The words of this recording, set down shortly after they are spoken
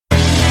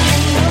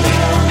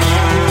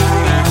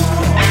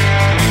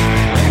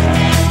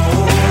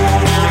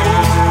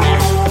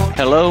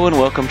Hello and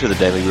welcome to the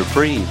Daily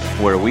Reprieve,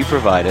 where we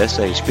provide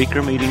essay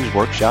speaker meetings,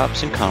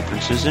 workshops, and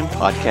conferences in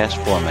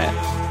podcast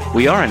format.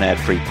 We are an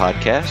ad-free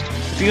podcast.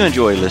 If you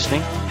enjoy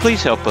listening,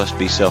 please help us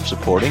be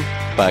self-supporting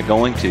by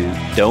going to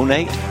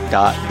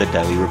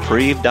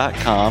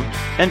donate.thedailyreprieve.com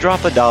and drop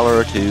 $1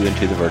 or $2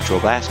 into the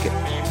virtual basket.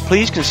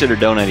 Please consider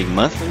donating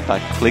monthly by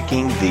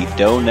clicking the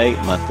Donate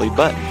Monthly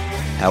button.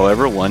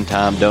 However,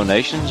 one-time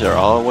donations are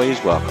always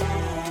welcome.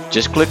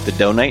 Just click the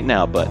Donate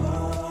Now button.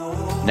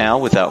 Now,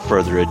 without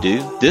further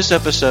ado, this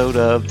episode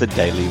of the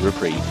Daily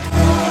Reprieve.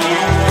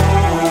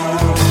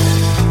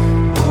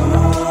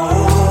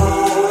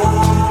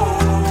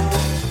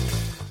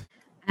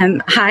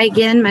 Hi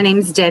again, my name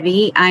is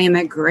Debbie. I am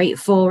a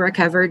grateful,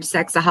 recovered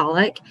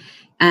sexaholic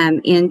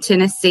in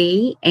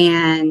Tennessee.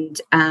 And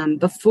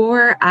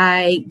before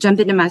I jump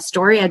into my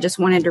story, I just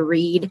wanted to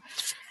read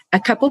a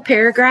couple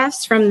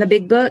paragraphs from the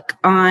big book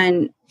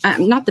on,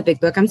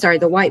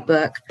 the white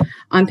book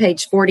on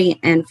page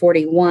 40 and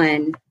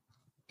 41.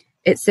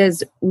 It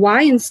says,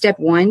 why in step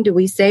 1 do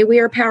we say we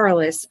are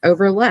powerless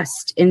over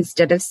lust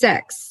instead of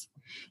sex?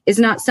 Is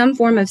not some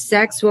form of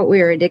sex what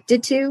we are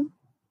addicted to?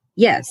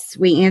 Yes,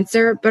 we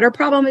answer, but our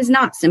problem is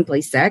not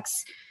simply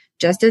sex.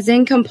 Just as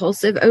in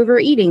compulsive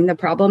overeating, the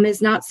problem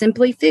is not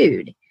simply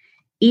food.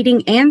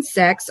 Eating and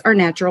sex are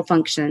natural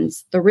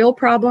functions. The real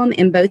problem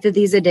in both of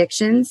these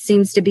addictions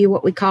seems to be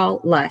what we call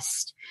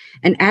lust,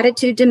 an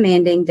attitude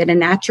demanding that a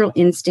natural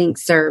instinct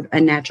serve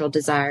unnatural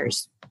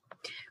desires.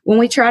 When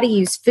we try to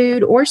use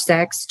food or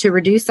sex to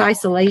reduce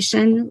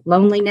isolation,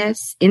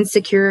 loneliness,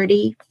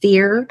 insecurity,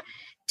 fear,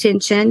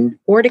 tension,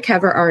 or to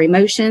cover our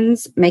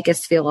emotions, make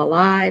us feel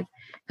alive,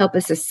 help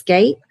us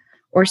escape,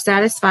 or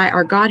satisfy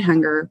our God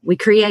hunger, we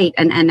create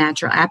an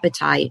unnatural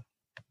appetite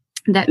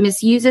that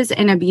misuses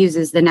and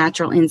abuses the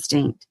natural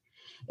instinct.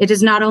 It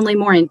is not only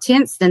more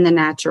intense than the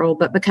natural,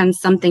 but becomes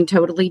something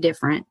totally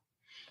different.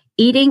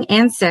 Eating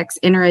and sex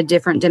enter a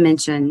different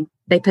dimension.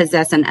 They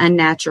possess an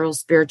unnatural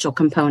spiritual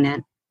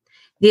component.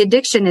 The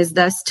addiction is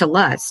thus to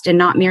lust and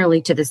not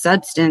merely to the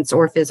substance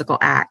or physical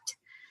act.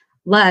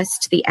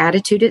 Lust, the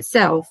attitude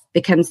itself,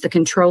 becomes the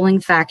controlling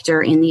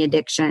factor in the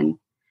addiction.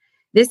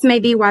 This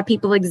may be why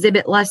people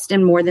exhibit lust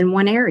in more than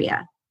one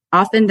area.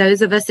 Often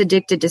those of us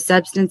addicted to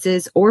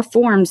substances or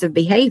forms of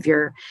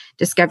behavior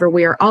discover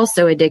we are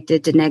also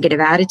addicted to negative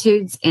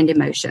attitudes and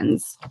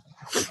emotions.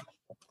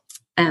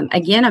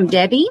 Again, I'm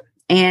Debbie,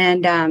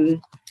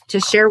 and to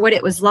share what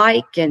it was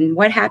like and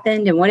what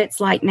happened and what it's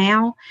like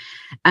now.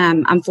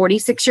 I'm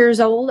 46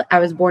 years old. I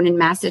was born in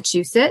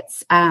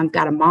Massachusetts.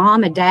 Got a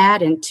mom, a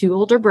dad, and 2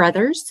 older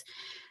brothers.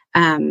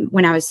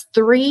 When I was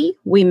 3,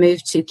 we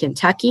moved to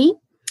Kentucky.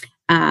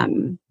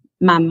 My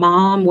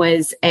mom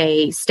was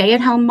a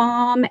stay-at-home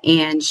mom,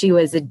 and she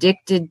was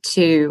addicted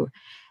to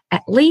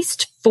at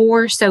least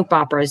 4 soap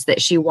operas that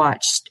she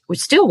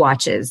still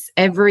watches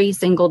every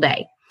single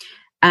day.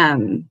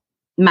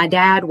 My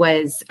dad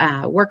was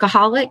a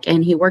workaholic,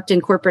 and he worked in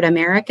corporate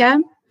America.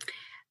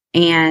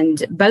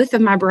 And both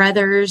of my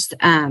brothers,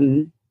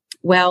 I've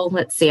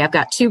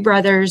got 2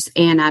 brothers,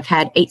 and I've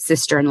had 8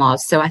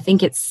 sister-in-laws. So I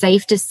think it's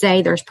safe to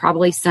say there's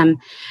probably some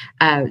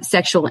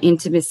sexual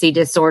intimacy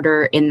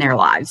disorder in their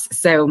lives.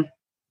 So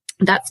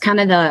that's kind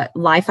of the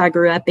life I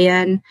grew up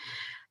in.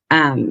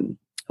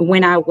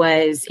 When I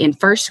was in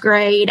first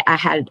grade, I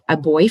had a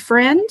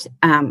boyfriend,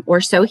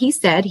 or so he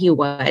said he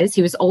was.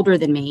 He was older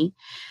than me.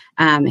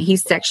 He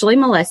sexually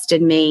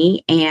molested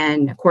me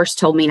and, of course,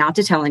 told me not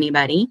to tell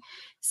anybody.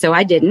 So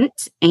I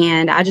didn't.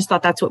 And I just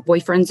thought that's what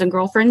boyfriends and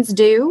girlfriends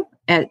do.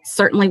 It's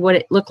certainly what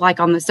it looked like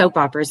on the soap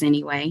operas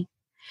anyway.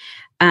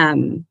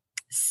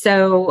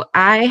 So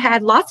I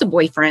had lots of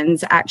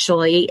boyfriends,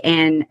 actually,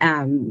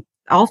 and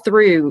all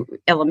through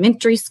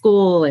elementary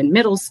school and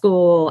middle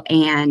school.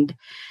 And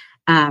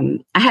I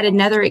had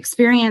another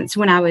experience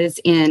when I was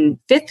in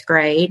 5th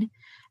grade.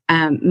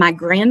 My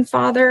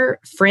grandfather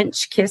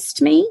French kissed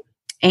me.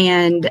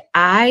 And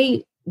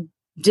I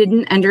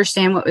didn't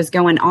understand what was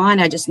going on.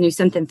 I just knew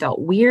something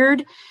felt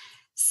weird.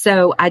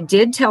 So I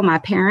did tell my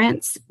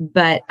parents,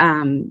 but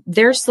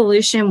their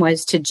solution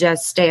was to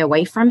just stay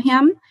away from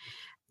him,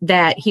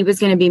 that he was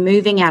going to be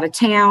moving out of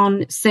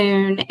town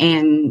soon.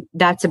 And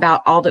that's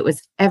about all that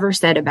was ever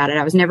said about it.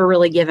 I was never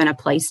really given a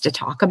place to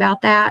talk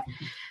about that.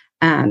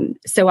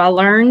 So I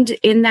learned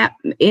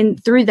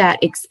through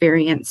that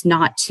experience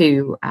not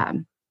to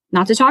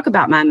talk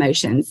about my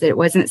emotions, that it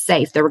wasn't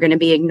safe. They were going to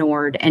be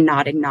ignored and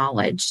not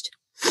acknowledged.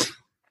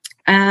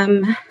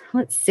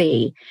 Let's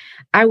see.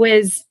 I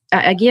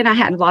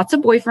had lots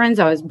of boyfriends.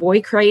 I was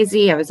boy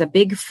crazy. I was a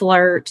big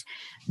flirt,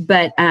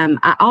 but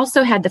I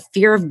also had the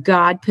fear of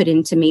God put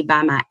into me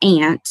by my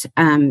aunt.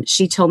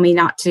 She told me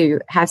not to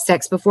have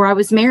sex before I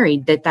was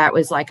married, that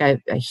was like a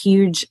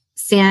huge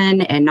sin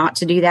and not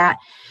to do that.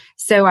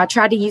 So I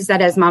tried to use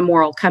that as my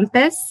moral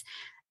compass.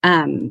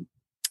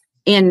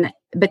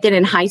 But then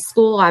in high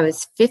school, I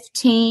was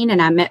 15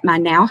 and I met my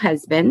now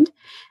husband.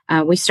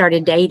 We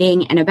started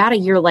dating, and about a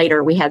year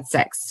later we had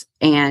sex.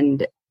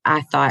 And I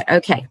thought,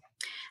 okay,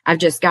 I've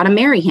just got to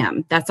marry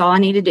him. That's all I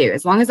need to do.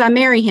 As long as I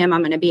marry him,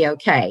 I'm going to be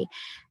okay.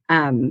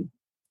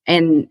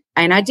 And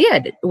I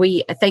did.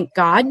 Thank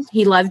God,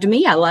 he loved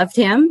me. I loved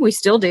him. We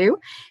still do.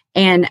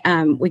 And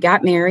we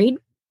got married,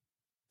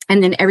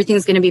 and then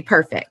everything's going to be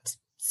perfect.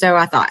 So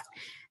I thought,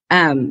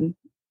 I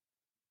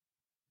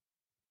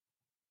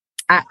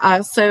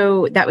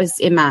also, that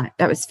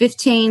was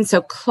 15.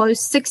 So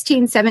close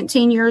 16,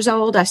 17 years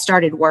old. I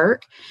started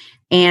work,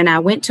 and I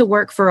went to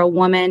work for a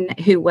woman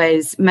who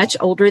was much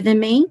older than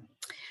me.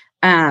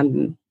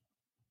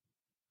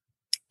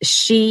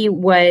 She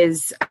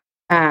was,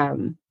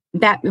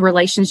 that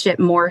relationship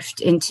morphed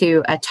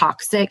into a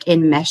toxic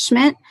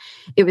enmeshment.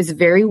 It was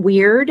very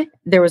weird.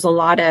 There was a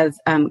lot of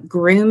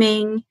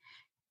grooming,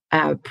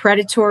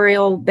 predatory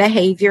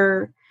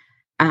behavior.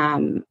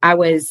 I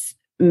was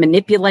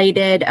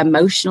manipulated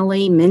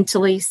emotionally,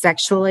 mentally,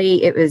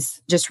 sexually. It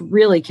was just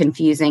really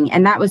confusing.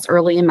 And that was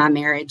early in my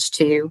marriage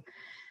too.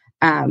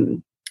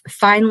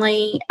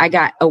 Finally, I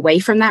got away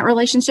from that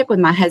relationship with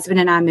my husband,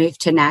 and I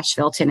moved to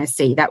Nashville,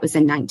 Tennessee. That was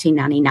in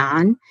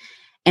 1999.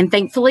 And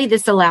thankfully,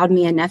 this allowed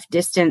me enough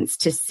distance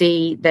to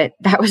see that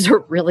was a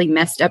really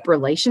messed up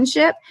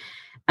relationship.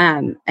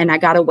 And I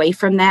got away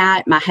from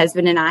that. My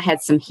husband and I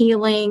had some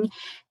healing,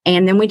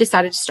 and then we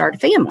decided to start a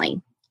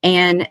family.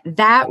 And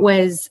that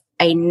was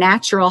a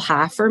natural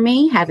high for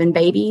me. Having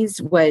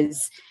babies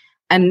was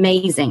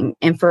amazing.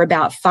 And for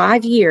about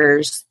 5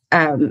 years,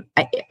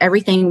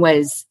 everything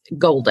was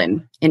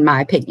golden, in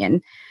my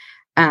opinion.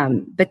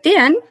 But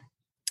then,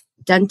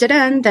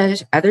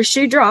 the other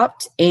shoe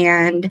dropped,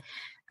 and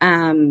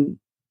on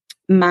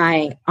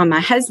my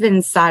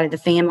husband's side of the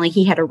family,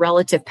 he had a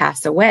relative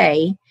pass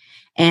away.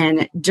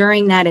 And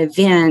during that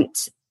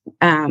event,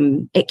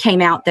 it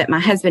came out that my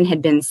husband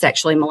had been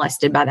sexually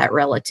molested by that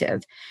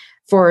relative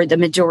for the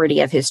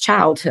majority of his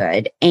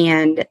childhood.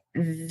 And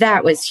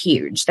that was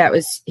huge.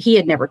 He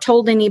had never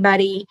told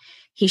anybody.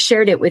 He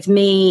shared it with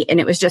me, and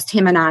it was just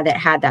him and I that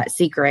had that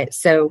secret.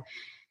 So,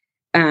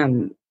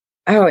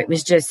 it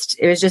was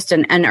just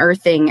an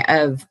unearthing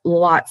of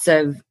lots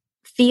of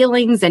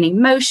feelings and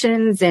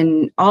emotions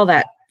and all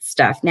that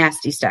stuff,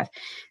 nasty stuff.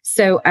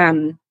 So,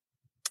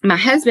 my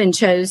husband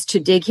chose to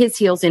dig his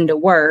heels into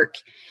work,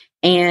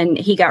 and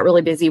he got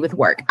really busy with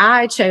work.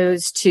 I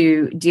chose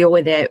to deal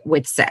with it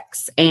with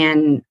sex.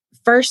 And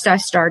first I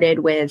started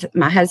with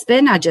my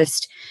husband. I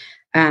just,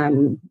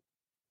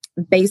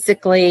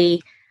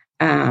 basically,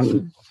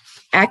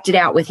 acted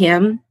out with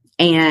him,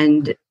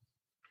 and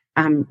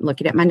I'm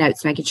looking at my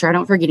notes, making sure I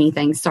don't forget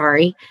anything.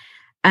 Sorry.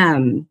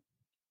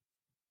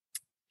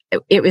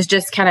 It was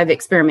just kind of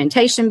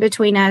experimentation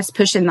between us,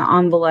 pushing the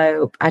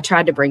envelope. I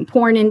tried to bring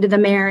porn into the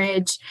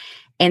marriage,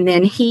 and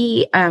then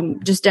he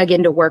just dug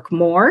into work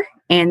more.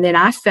 And then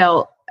I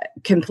felt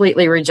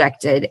completely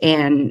rejected,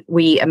 and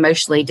we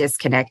emotionally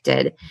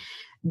disconnected.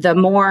 The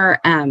more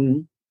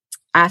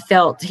I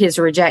felt his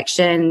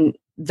rejection,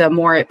 the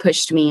more it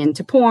pushed me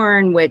into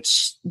porn,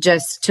 which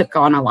just took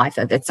on a life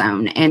of its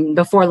own. And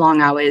before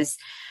long, I was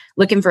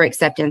looking for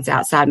acceptance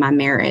outside my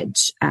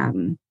marriage.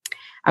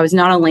 I was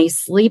not only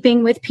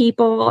sleeping with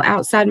people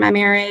outside my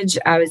marriage,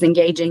 I was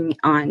engaging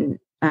on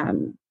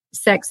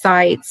sex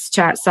sites,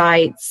 chat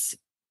sites,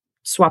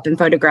 swapping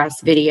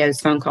photographs, videos,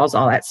 phone calls,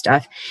 all that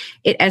stuff.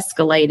 It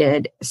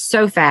escalated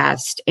so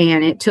fast,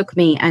 and it took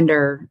me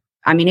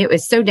it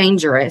was so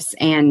dangerous,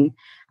 and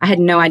I had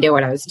no idea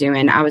what I was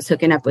doing. I was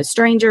hooking up with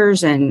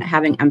strangers and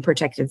having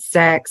unprotected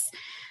sex.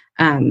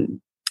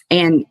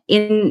 And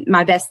in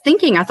my best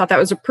thinking, I thought that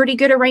was a pretty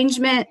good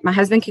arrangement. My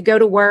husband could go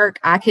to work.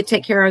 I could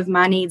take care of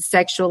my needs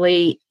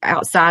sexually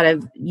outside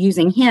of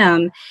using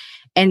him.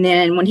 And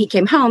then when he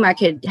came home, I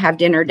could have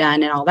dinner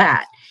done and all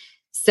that.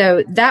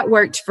 So that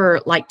worked for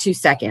like 2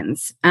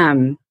 seconds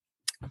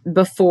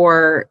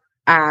before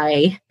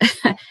I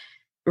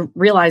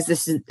realized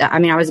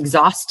I was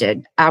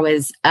exhausted. I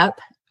was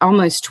up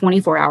almost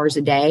 24 hours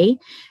a day.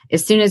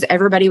 As soon as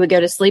everybody would go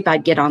to sleep,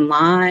 I'd get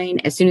online.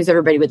 As soon as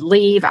everybody would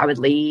leave, I would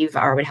leave,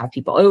 or I would have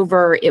people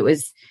over. It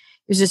was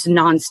just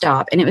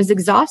nonstop, and it was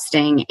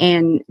exhausting.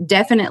 And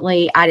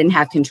definitely I didn't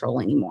have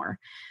control anymore.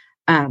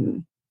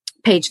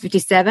 Page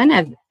 57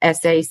 of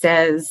essay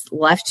says,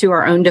 left to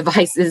our own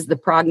devices, the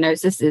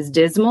prognosis is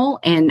dismal.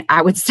 And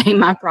I would say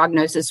my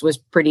prognosis was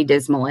pretty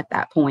dismal at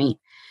that point.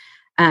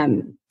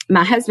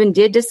 My husband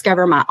did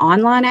discover my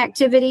online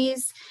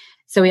activities.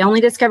 So he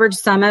only discovered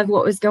some of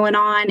what was going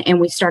on, and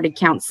we started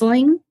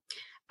counseling.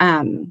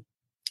 That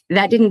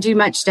didn't do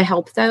much to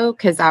help, though,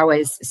 because I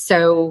was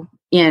so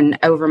in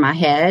over my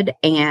head,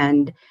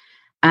 and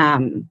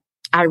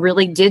I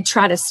really did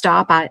try to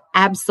stop. I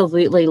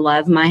absolutely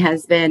love my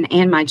husband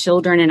and my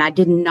children, and I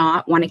did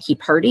not want to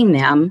keep hurting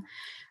them,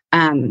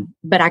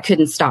 but I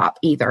couldn't stop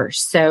either.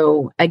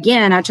 So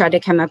again, I tried to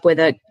come up with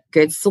a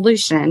good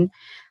solution.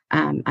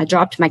 I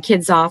dropped my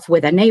kids off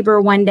with a neighbor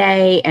one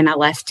day, and I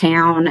left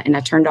town, and I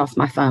turned off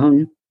my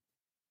phone,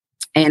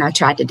 and I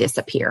tried to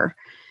disappear.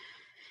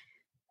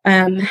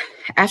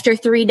 After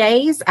 3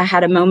 days, I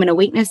had a moment of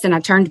weakness, and I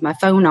turned my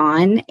phone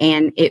on,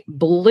 and it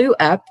blew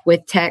up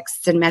with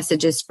texts and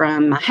messages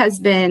from my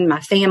husband,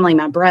 my family,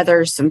 my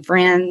brothers, some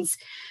friends.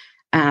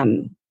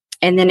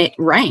 And then it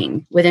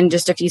rang within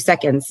just a few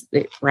seconds.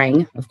 It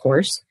rang, of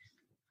course.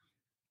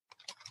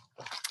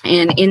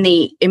 And in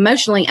the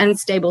emotionally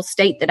unstable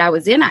state that I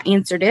was in, I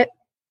answered it.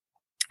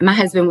 My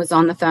husband was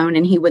on the phone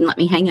and he wouldn't let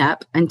me hang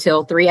up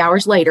until 3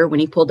 hours later when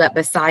he pulled up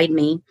beside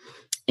me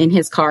in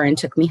his car and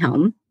took me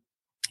home.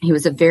 He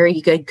was a very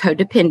good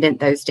codependent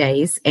those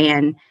days.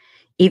 And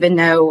even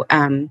though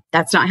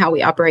that's not how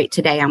we operate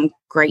today, I'm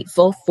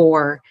grateful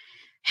for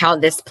how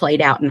this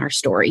played out in our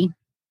story.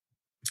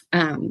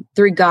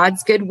 Through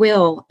God's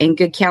goodwill and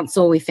good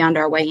counsel, we found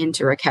our way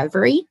into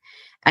recovery.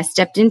 I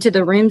stepped into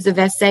the rooms of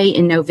SA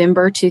in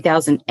November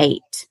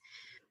 2008,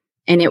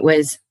 and it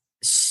was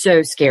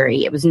so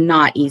scary. It was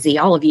not easy.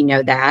 All of you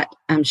know that,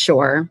 I'm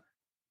sure.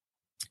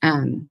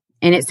 And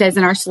it says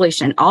in our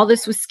solution, all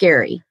this was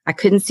scary. I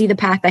couldn't see the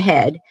path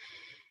ahead,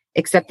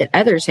 except that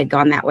others had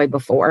gone that way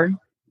before.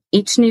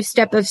 Each new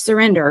step of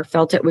surrender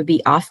felt it would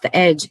be off the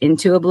edge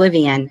into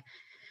oblivion,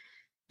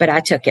 but I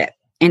took it.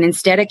 And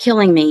instead of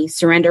killing me,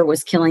 surrender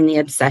was killing the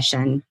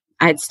obsession.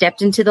 I had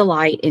stepped into the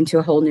light, into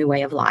a whole new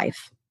way of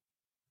life.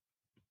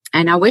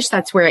 And I wish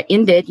that's where it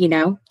ended,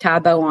 tie a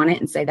bow on it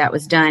and say that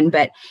was done.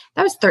 But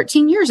that was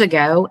 13 years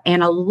ago,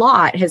 and a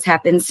lot has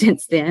happened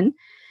since then.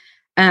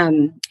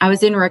 I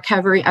was in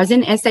recovery. I was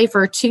in SA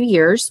for 2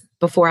 years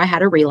before I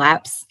had a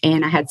relapse,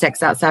 and I had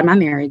sex outside my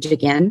marriage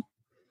again.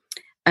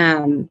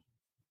 And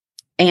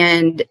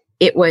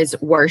it was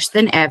worse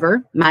than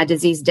ever. My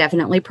disease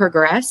definitely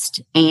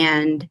progressed,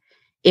 and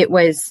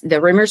the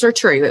rumors are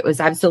true. It was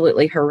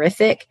absolutely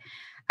horrific.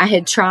 I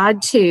had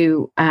tried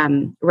to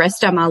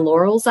rest on my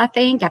laurels, I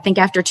think. I think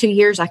after 2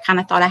 years, I kind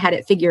of thought I had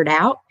it figured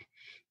out.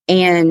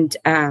 And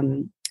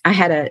I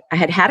had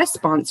a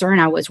sponsor, and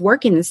I was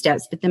working the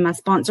steps, but then my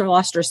sponsor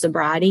lost her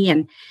sobriety,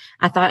 and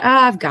I thought,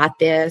 I've got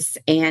this.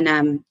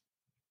 And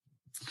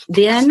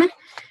then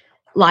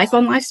life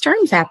on life's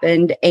terms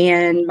happened,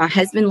 and my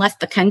husband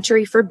left the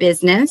country for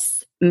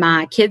business.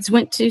 My kids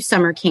went to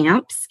summer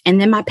camps,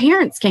 and then my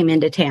parents came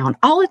into town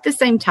all at the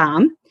same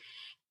time.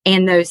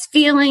 And those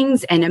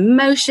feelings and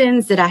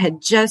emotions that I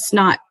had just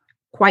not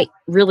quite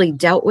really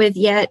dealt with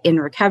yet in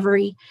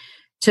recovery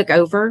took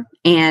over,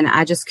 and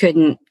I just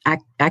couldn't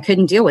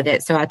deal with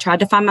it. So I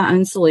tried to find my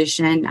own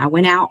solution. I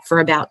went out for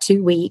about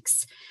 2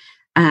 weeks.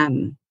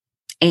 And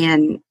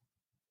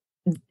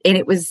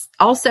it was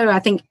also, I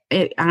think,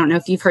 I don't know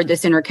if you've heard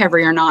this in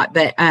recovery or not,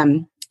 but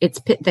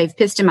they've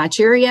pissed in my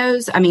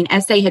Cheerios. I mean,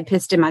 SA had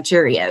pissed in my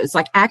Cheerios.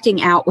 Like,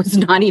 acting out was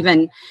not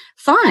even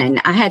fun.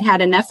 I had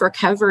had enough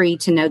recovery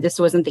to know this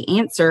wasn't the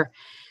answer,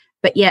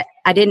 but yet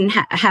I didn't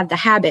have the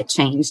habit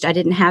changed. I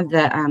didn't have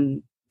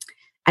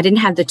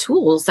the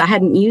tools. I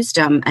hadn't used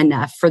them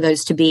enough for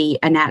those to be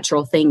a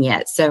natural thing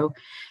yet. So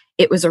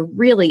it was a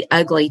really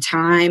ugly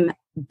time,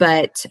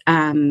 but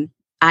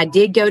I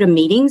did go to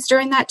meetings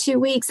during that 2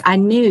 weeks. I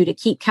knew to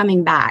keep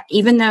coming back,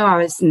 even though I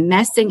was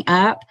messing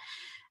up.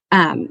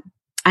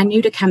 I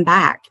knew to come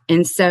back.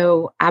 And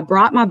so I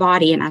brought my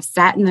body and I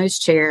sat in those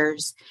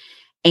chairs,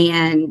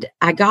 and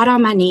I got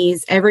on my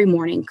knees every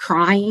morning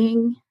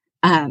crying,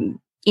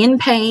 in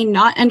pain,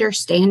 not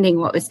understanding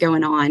what was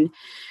going on.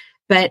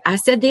 But I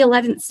said the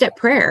 11th step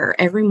prayer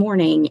every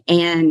morning.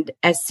 And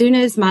as soon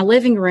as my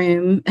living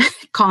room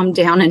calmed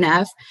down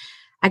enough,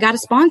 I got a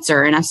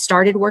sponsor and I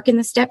started working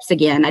the steps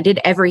again. I did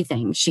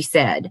everything she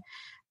said.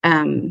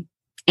 And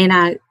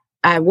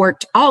I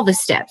worked all the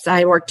steps.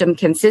 I worked them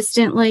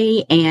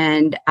consistently,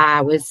 and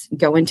I was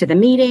going to the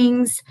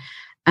meetings,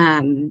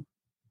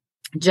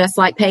 just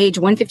like page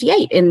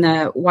 158 in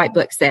the white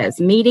book says,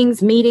 meetings.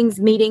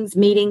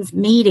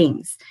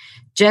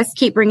 Just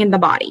keep bringing the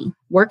body.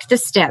 Work the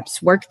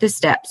steps, work the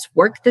steps,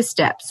 work the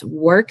steps,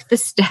 work the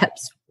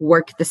steps,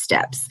 work the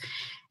steps.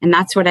 And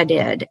that's what I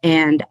did.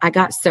 And I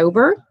got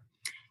sober,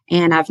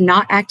 and I've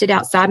not acted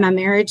outside my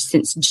marriage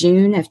since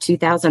June of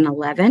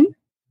 2011.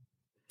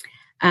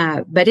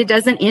 But it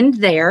doesn't end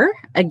there.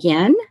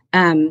 Again,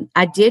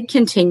 I did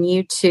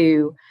continue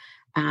to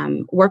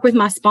work with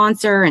my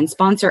sponsor and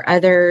sponsor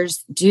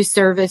others, do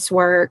service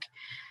work.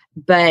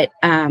 But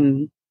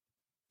I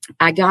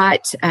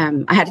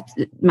had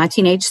my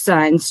teenage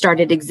son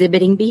started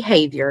exhibiting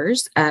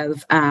behaviors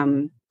of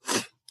an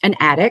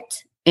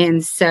addict.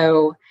 And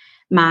so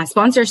my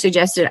sponsor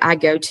suggested I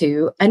go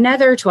to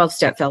another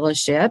 12-step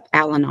fellowship,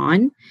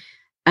 Al-Anon.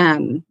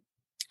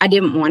 I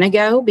didn't want to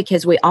go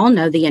because we all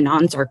know the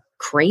Anons are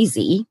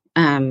crazy.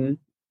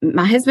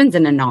 My husband's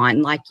an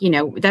Anon,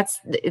 that's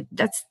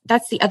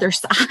the other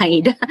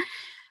side.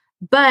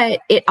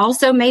 But it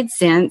also made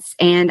sense.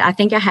 And I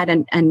think I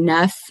had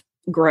enough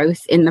growth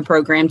in the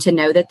program to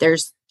know that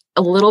there's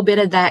a little bit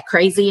of that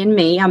crazy in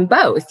me. I'm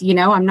both,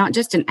 I'm not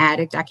just an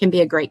addict. I can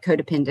be a great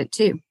codependent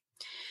too.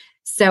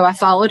 So I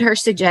followed her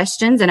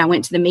suggestions, and I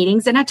went to the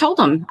meetings, and I told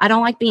them, I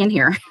don't like being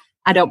here.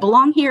 I don't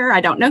belong here.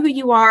 I don't know who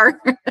you are.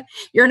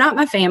 You're not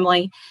my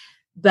family.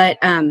 But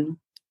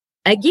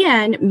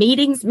again,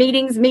 meetings,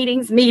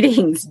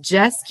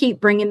 just keep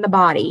bringing the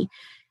body.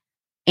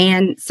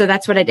 And so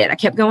that's what I did. I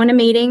kept going to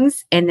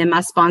meetings, and then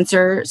my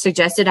sponsor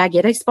suggested I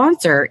get a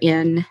sponsor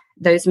in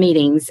those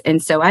meetings.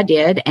 And so I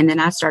did. And then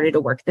I started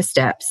to work the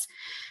steps.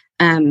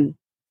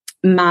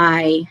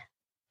 my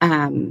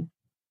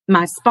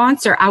my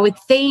sponsor, I would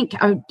think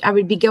I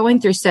would be going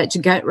through such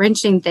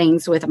gut-wrenching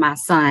things with my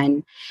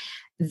son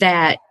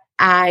that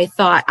I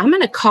thought, I'm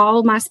going to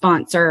call my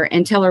sponsor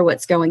and tell her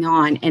what's going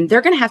on. And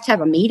they're going to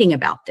have a meeting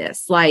about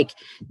this. Like,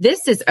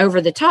 this is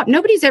over the top.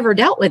 Nobody's ever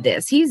dealt with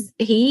this.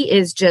 He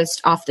is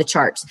just off the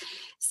charts.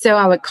 So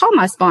I would call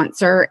my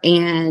sponsor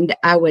and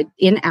I would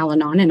in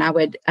Al-Anon and I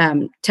would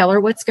tell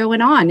her what's going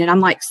on. And I'm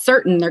like,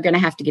 certain they're going to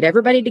have to get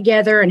everybody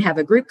together and have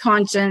a group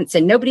conscience.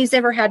 And nobody's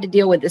ever had to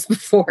deal with this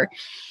before.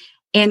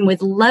 And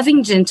with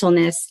loving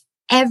gentleness,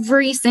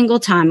 every single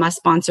time my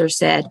sponsor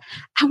said,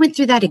 I went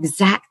through that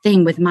exact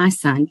thing with my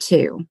son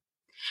too.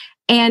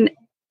 And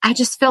I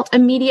just felt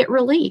immediate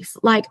relief.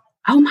 Like,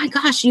 oh my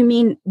gosh, you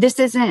mean this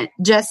isn't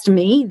just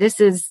me?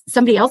 This is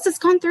somebody else has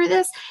gone through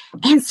this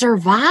and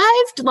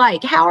survived?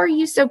 Like, how are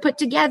you so put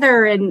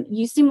together? And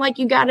you seem like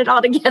you got it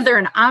all together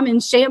and I'm in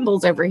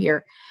shambles over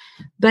here.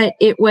 But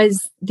it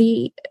was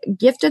the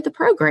gift of the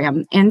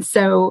program. And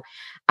so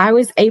I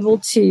was able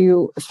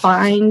to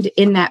find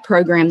in that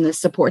program the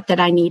support that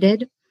I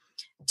needed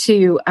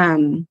to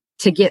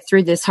get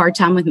through this hard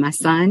time with my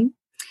son.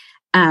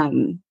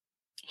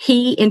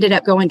 He ended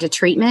up going to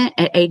treatment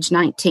at age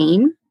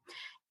 19.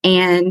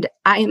 And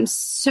I am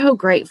so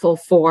grateful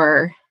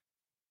for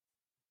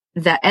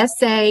the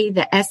SA,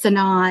 the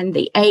S-Anon,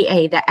 the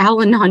AA, the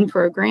Al-Anon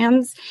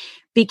programs,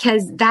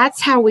 because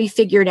that's how we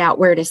figured out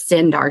where to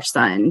send our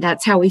son.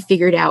 That's how we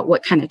figured out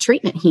what kind of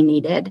treatment he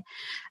needed.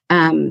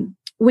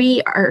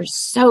 We are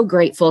so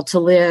grateful to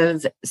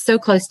live so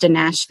close to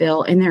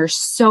Nashville, and there are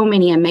so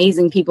many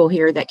amazing people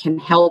here that can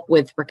help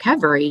with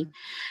recovery.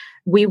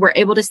 We were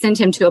able to send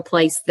him to a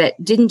place that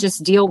didn't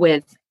just deal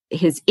with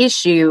his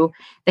issue.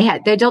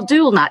 They dealt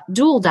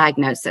dual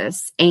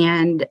diagnosis,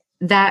 and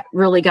that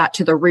really got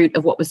to the root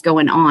of what was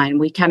going on.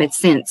 We kind of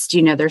sensed,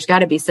 there's got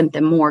to be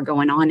something more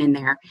going on in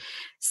there.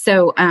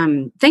 So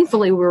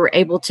thankfully, we were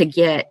able to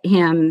get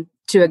him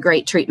to a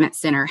great treatment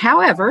center.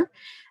 However,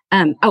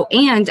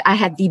 and I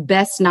had the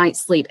best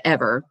night's sleep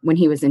ever when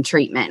he was in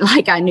treatment.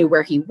 Like, I knew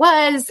where he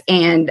was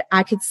and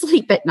I could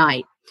sleep at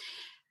night.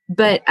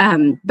 But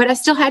I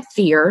still had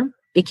fear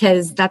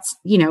because that's,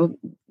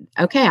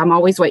 okay, I'm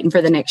always waiting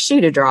for the next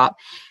shoe to drop.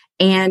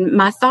 And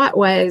my thought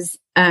was,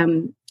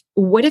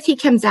 what if he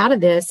comes out of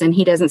this and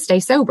he doesn't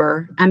stay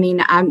sober? I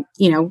mean, I'm,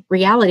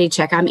 reality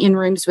check. I'm in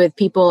rooms with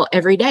people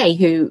every day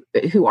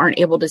who aren't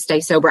able to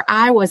stay sober.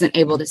 I wasn't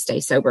able to stay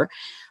sober.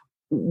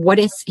 What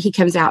if he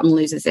comes out and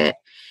loses it?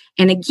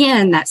 And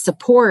again, that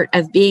support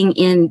of being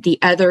in the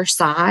other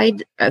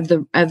side of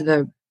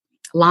the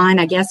line,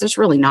 I guess there's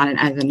really not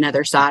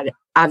another side.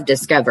 I've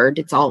discovered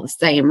it's all the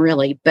same,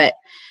 really. But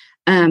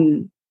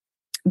I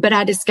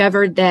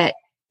discovered that,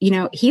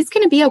 he's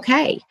going to be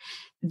okay,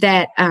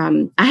 that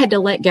I had to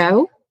let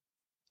go.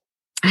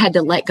 I had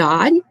to let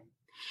God,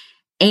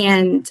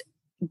 and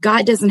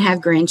God doesn't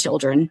have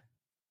grandchildren.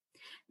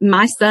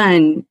 My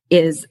son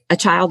is a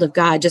child of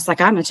God, just like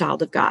I'm a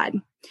child of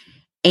God.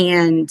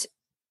 And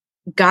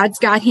God's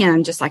got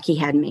him just like he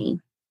had me.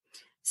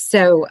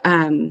 So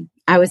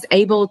I was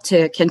able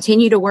to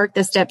continue to work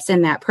the steps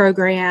in that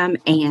program,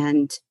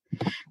 and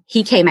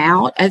he came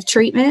out of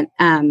treatment.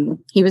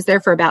 He was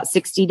there for about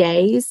 60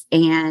 days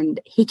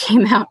and he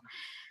came out.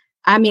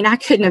 I mean, I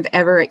couldn't have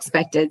ever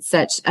expected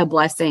such a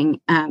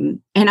blessing.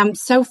 And I'm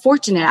so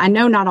fortunate. I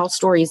know not all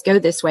stories go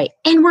this way,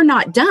 and we're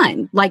not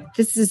done. Like,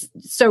 this is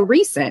so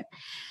recent.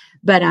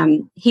 But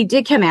he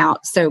did come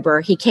out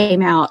sober. He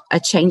came out a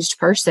changed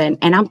person.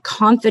 And I'm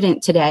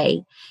confident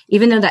today,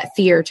 even though that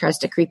fear tries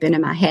to creep into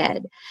my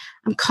head,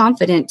 I'm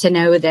confident to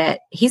know that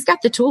he's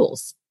got the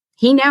tools.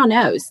 He now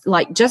knows,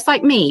 like, just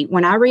like me,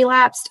 when I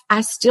relapsed, I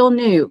still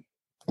knew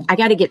I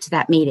got to get to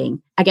that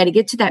meeting. I got to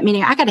get to that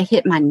meeting. I got to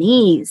hit my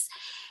knees.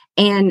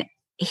 And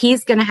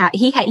he's going to have,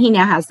 he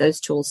now has those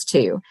tools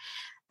too.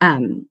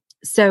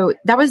 So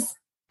that was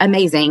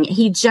amazing.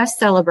 He just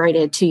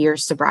celebrated 2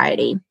 years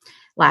sobriety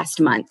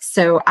last month.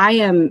 So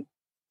I'm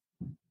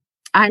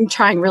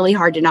trying really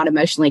hard to not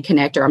emotionally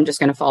connect, or I'm just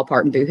going to fall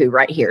apart and boohoo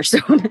right here. So,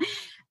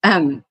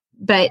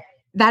 but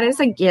that is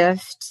a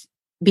gift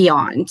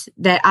beyond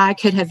that I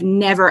could have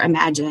never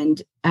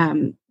imagined.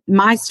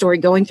 My story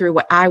going through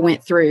what I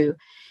went through,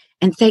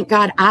 and thank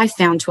God I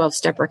found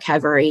 12-step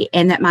recovery,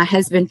 and that my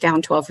husband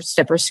found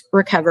 12-step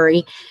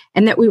recovery,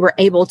 and that we were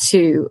able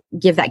to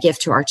give that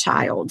gift to our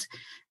child.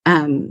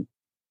 And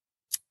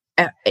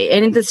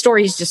the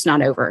story is just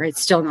not over.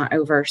 It's still not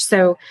over.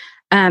 So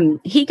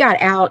he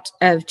got out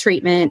of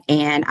treatment,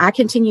 and I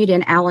continued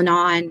in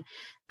Al-Anon,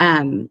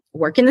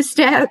 working the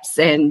steps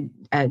and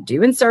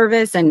doing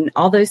service and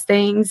all those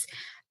things.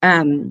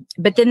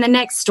 But then the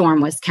next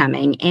storm was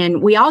coming,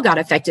 and we all got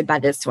affected by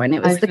this one.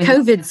 It was the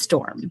COVID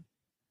storm.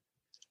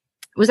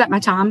 Was that my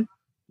time?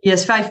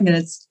 Yes, 5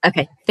 minutes.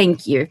 Okay.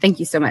 Thank you. Thank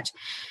you so much.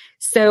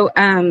 So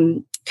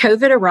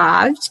COVID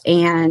arrived,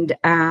 and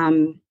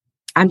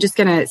I'm just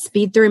going to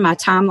speed through my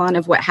timeline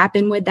of what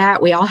happened with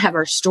that. We all have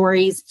our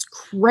stories. It's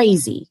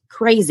crazy,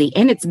 crazy.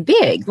 And it's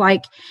big.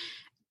 Like,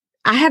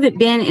 I haven't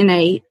been in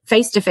a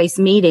face-to-face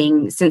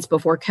meeting since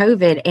before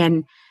COVID.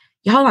 And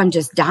y'all, I'm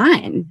just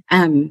dying.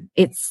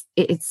 It's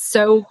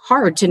so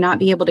hard to not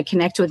be able to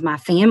connect with my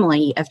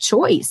family of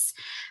choice.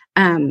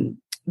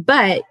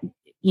 But,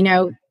 you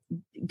know,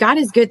 God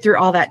is good through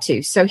all that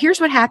too. So here's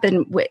what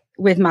happened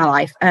with my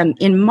life.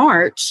 In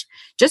March,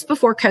 just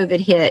before COVID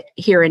hit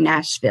here in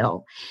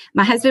Nashville,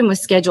 my husband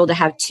was scheduled to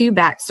have 2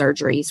 back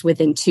surgeries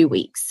within 2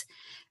 weeks.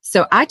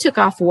 So I took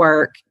off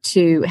work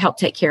to help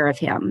take care of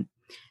him.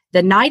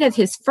 The night of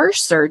his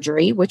first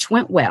surgery, which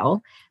went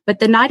well, but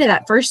the night of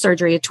that first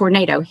surgery, a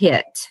tornado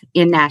hit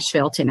in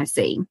Nashville,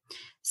 Tennessee.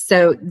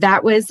 So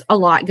that was a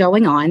lot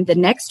going on. The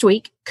next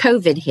week,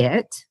 COVID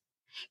hit.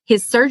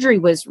 His surgery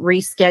was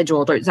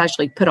rescheduled, or it was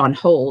actually put on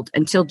hold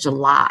until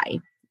July.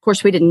 Of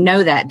course, we didn't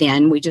know that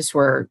then. We just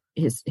were,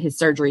 his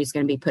surgery is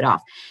going to be put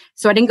off.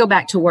 So I didn't go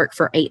back to work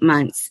for 8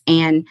 months.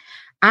 And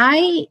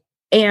I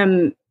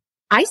am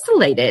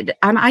isolated.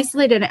 I'm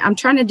isolated. I'm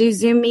trying to do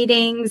Zoom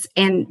meetings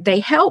and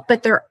they help,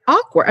 but they're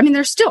awkward. I mean,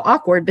 they're still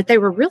awkward, but they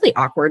were really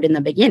awkward in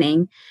the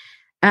beginning.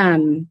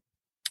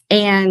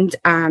 And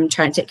I'm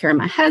trying to take care of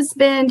my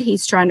husband.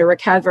 He's trying to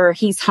recover.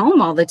 He's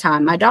home all the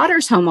time. My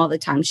daughter's home all the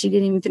time. She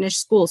didn't even finish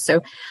school.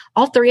 So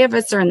all 3 of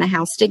us are in the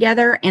house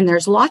together, and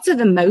there's lots of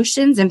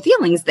emotions and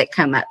feelings that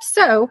come up.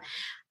 So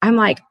I'm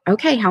like,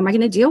 okay, how am I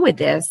going to deal with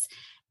this?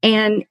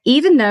 And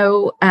even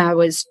though I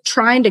was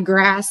trying to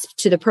grasp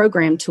to the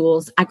program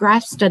tools, I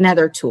grasped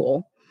another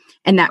tool,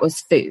 and that was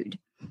food.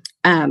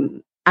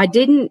 I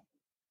didn't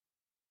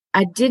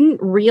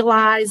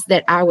realize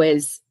that I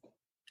was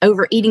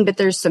overeating, but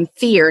there's some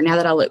fear. Now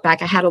that I look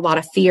back, I had a lot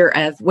of fear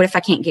of what if I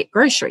can't get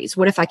groceries?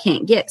 What if I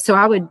can't get? So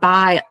I would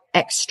buy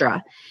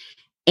extra,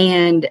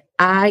 and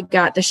I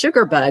got the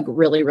sugar bug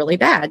really, really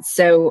bad.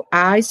 So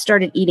I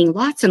started eating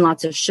lots and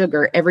lots of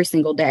sugar every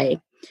single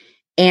day.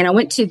 And I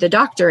went to the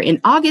doctor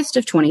in August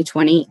of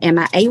 2020, and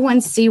my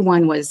A1C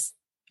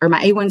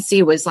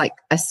was like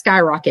a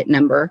skyrocket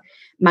number.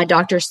 My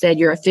doctor said,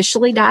 "You're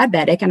officially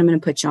diabetic, and I'm going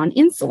to put you on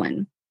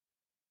insulin."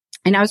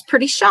 And I was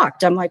pretty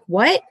shocked. I'm like,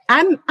 what?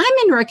 I'm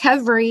in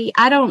recovery.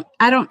 I don't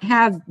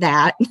have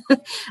that.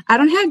 I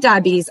don't have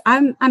diabetes.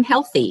 I'm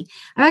healthy.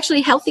 I'm actually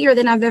healthier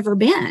than I've ever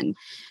been.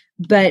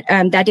 But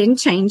that didn't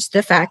change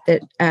the fact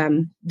that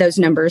those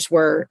numbers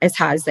were as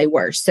high as they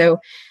were. So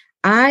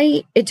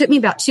it took me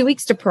about 2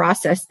 weeks to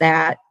process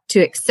that,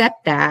 to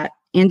accept that,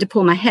 and to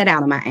pull my head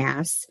out of my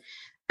ass.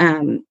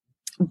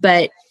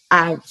 But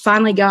I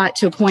finally got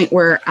to a point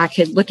where I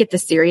could look at the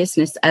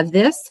seriousness of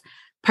this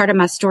part of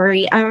my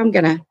story. I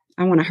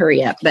want to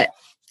hurry up, but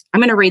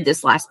I'm going to read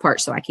this last part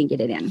so I can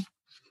get it in.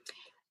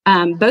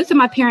 Both of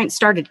my parents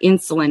started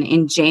insulin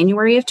in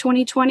January of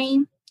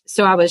 2020.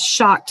 So I was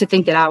shocked to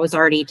think that I was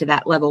already to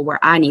that level where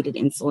I needed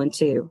insulin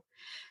too.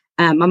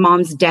 My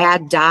mom's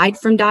dad died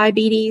from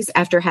diabetes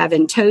after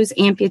having toes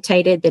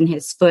amputated, then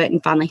his foot,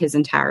 and finally his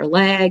entire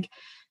leg.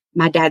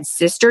 My dad's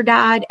sister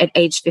died at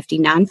age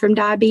 59 from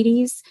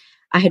diabetes.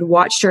 I had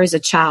watched her as a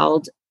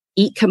child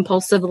eat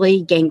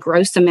compulsively, gain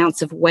gross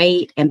amounts of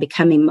weight, and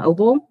become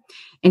immobile.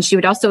 And she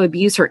would also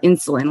abuse her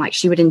insulin, like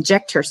she would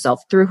inject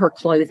herself through her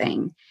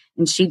clothing.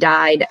 And she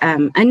died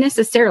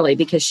unnecessarily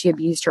because she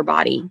abused her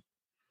body.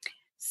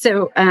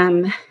 So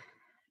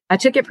I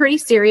took it pretty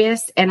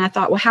serious, and I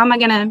thought, well,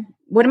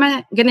 what am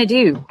I going to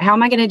do? How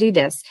am I going to do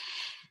this?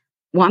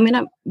 Well, I'm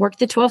going to work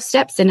the 12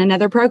 steps in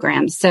another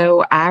program.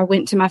 So I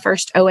went to my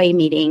first OA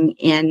meeting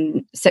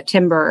in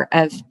September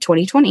of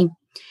 2020.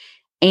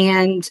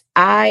 And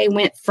I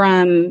went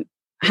from,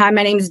 "Hi,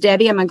 my name is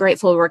Debbie. I'm a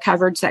grateful,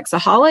 recovered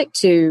sexaholic,"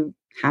 to,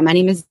 "Hi, my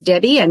name is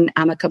Debbie, and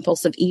I'm a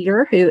compulsive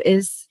eater who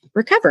is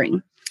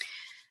recovering."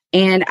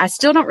 And I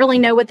still don't really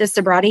know what the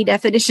sobriety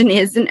definition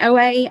is in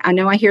OA. I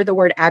know I hear the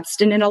word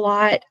abstinent a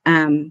lot.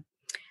 I'm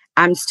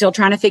still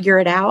trying to figure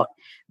it out,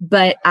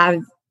 but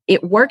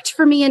it worked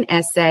for me in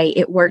SA.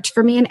 It worked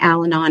for me in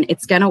Al-Anon.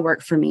 It's going to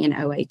work for me in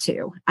OA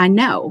too. I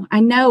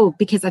know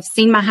because I've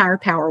seen my higher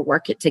power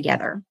work it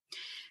together.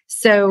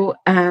 So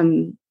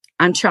I'm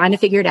trying to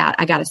figure it out.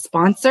 I got a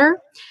sponsor.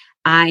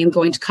 I am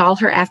going to call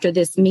her after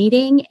this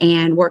meeting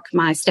and work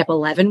my step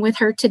 11 with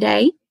her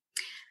today.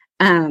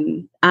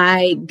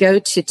 I go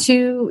to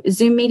 2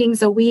 Zoom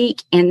meetings a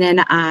week, and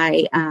then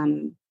I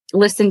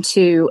listen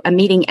to a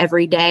meeting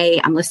every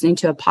day. I'm listening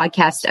to a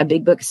podcast, a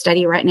big book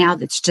study right now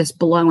that's just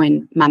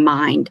blowing my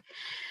mind.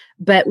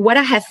 But what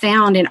I have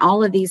found in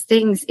all of these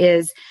things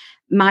is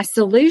my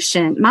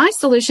solution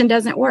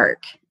doesn't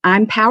work.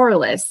 I'm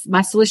powerless.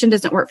 My solution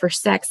doesn't work for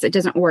sex. It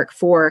doesn't work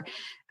for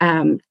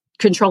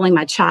controlling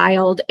my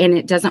child, and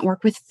it doesn't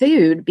work with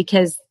food,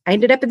 because I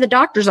ended up in the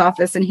doctor's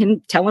office and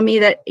him telling me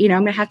that, I'm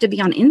going to have to be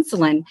on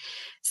insulin.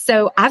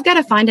 So I've got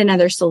to find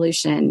another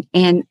solution.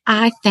 And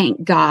I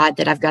thank God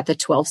that I've got the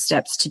 12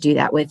 steps to do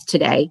that with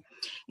today.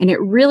 And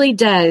it really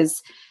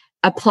does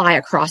apply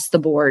across the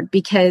board,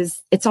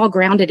 because it's all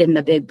grounded in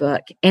the big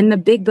book, and the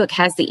big book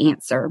has the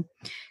answer.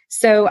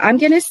 So I'm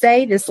going to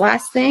say this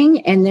last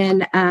thing, and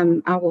then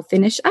I will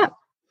finish up.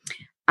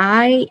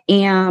 I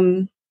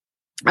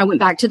went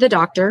back to the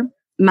doctor.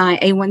 My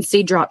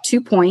A1C dropped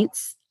 2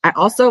 points. I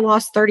also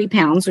lost 30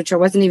 pounds, which I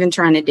wasn't even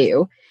trying to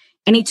do.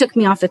 And he took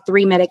me off of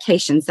 3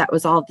 medications. That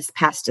was all this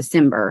past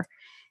December.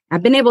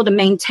 I've been able to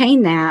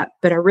maintain that,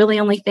 but I really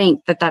only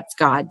think that that's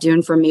God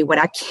doing for me what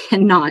I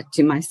cannot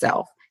do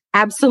myself.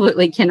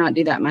 Absolutely cannot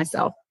do that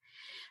myself.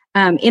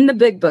 In the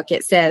big book,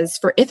 it says,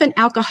 for if an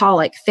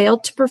alcoholic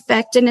failed to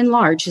perfect and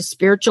enlarge his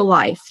spiritual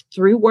life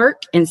through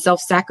work and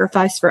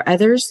self-sacrifice for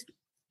others,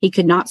 he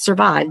could not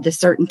survive the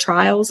certain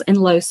trials and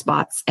low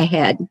spots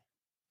ahead.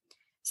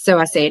 So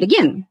I say it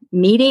again,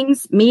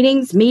 meetings.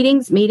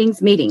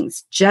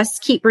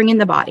 Just keep bringing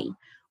the body.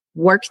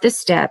 Work the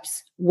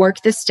steps,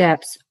 work the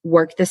steps,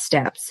 work the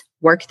steps,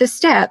 work the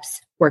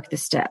steps, work the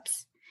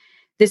steps.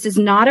 This is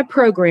not a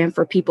program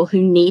for people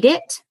who need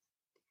it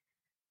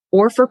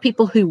or for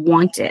people who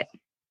want it,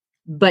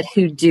 but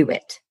who do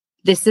it.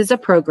 This is a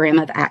program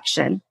of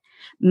action.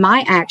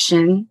 My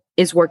action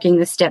is working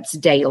the steps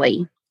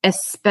daily,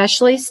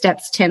 especially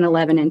steps 10,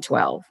 11, and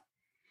 12.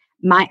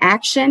 My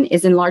action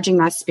is enlarging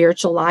my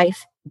spiritual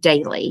life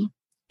daily.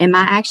 And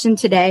my action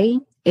today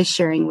is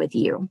sharing with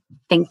you.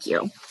 Thank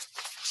you.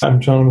 I'm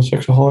John, I'm a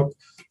sexaholic.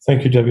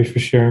 Thank you, Debbie, for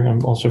sharing.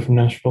 I'm also from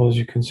Nashville, as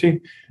you can see.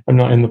 I'm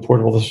not in the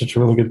portal. This is such a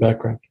really good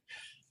background.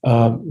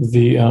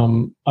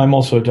 I'm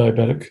also a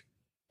diabetic,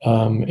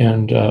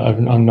 and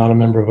I'm not a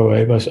member of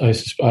OA, but I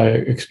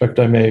expect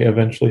I may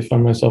eventually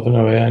find myself in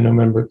OA. I know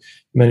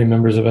many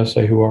members of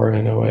SA who are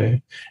in OA,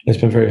 and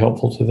it's been very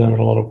helpful to them in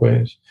a lot of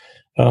ways.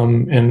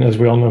 And as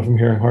we all know from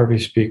hearing Harvey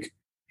speak,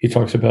 he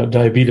talks about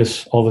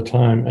diabetes all the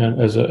time, and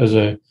as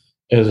an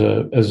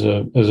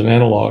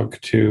analog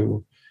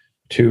to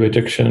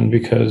addiction,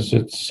 because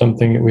it's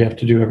something that we have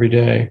to do every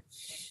day.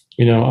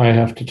 You know, I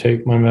have to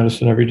take my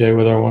medicine every day,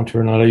 whether I want to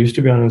or not. I used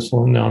to be on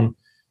insulin. Now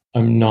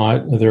I'm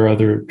not. There are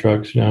other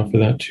drugs now for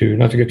that too.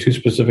 Not to get too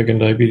specific in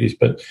diabetes,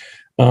 but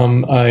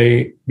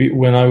I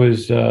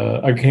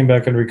came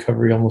back in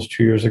recovery almost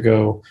 2 years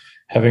ago,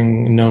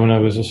 having known I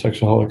was a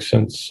sexaholic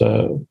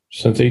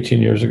since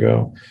 18 years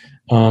ago,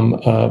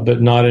 but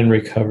not in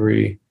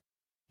recovery.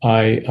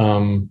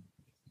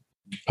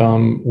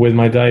 With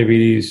my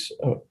diabetes,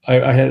 I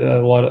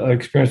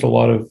experienced a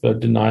lot of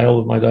denial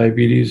of my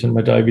diabetes, and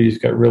my diabetes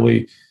got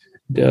really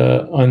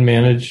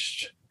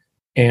unmanaged,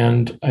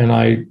 and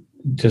I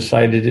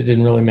decided it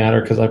didn't really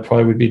matter because I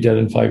probably would be dead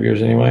in 5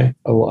 years anyway.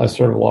 I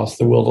sort of lost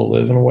the will to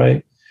live in a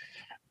way,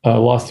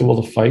 lost the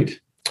will to fight,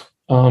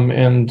 so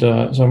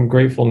I'm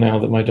grateful now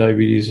that my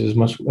diabetes is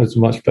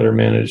much better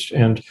managed,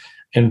 and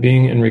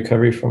being in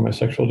recovery from my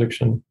sexual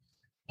addiction,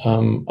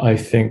 I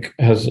think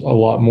has a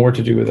lot more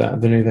to do with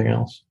that than anything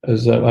else,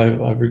 is that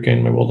I've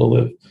regained my will to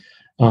live,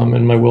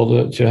 and my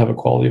will to have a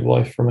quality of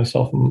life for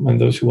myself and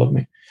those who love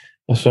me.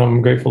 So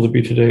I'm grateful to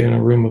be today in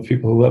a room of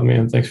people who love me,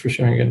 and thanks for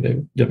sharing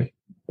again, Debbie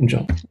and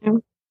John.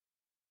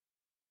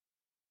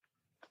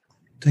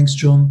 Thanks,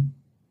 John.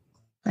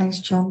 Thanks,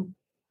 John.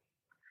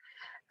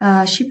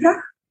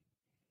 Shipra?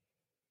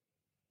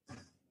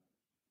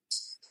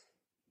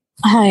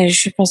 Hi,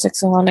 Shipra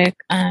Sexaholic.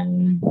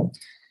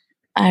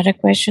 I had a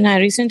question. I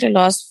recently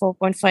lost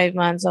 4.5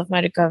 months of my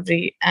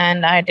recovery,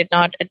 and I did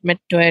not admit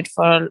to it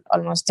for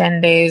almost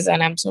 10 days,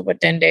 and I'm sober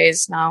 10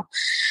 days now.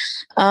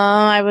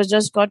 I was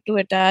just got too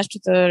attached to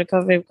the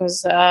recovery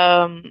because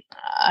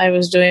I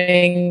was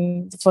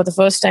doing, for the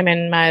first time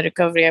in my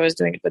recovery, I was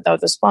doing it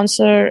without a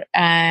sponsor,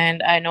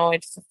 and I know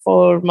it for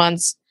 4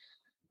 months.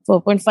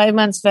 4.5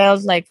 months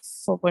felt like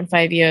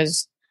 4.5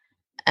 years.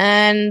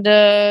 And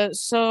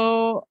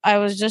so I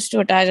was just too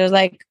attached. I was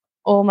like,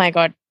 oh my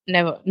God,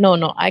 never.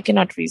 No, I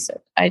cannot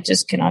reset. I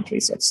just cannot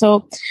reset.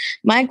 So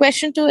my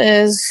question too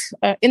is,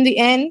 in the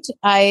end,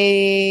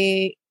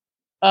 I,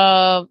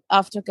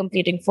 after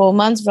completing 4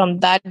 months from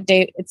that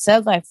day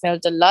itself, I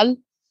felt a lull,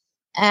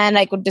 and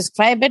I could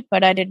describe it,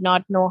 but I did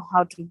not know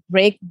how to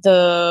break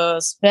the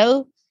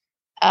spell.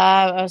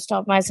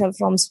 Stop myself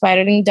from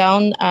spiraling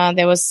down.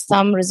 There was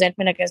some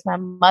resentment against my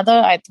mother.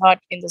 I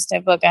thought in the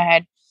step work I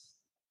had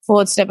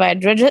 4th step I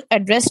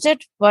addressed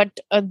it, but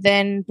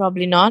then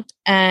probably not.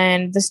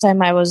 And this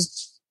time I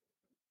was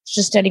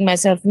just telling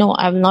myself, no,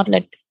 I will not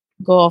let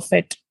go of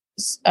it.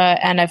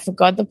 And I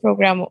forgot the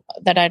program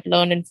that I'd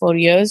learned in 4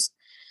 years.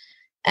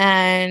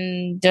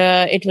 And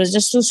it was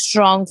just too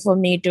strong for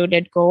me to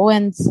let go.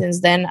 And since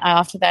then,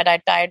 after that, I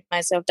tied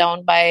myself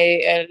down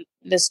by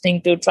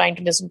trying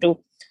to listen to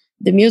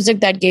the music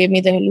that gave me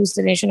the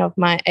hallucination of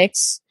my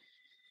ex.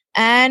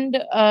 And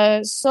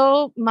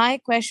so my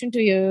question to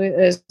you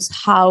is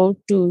how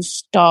to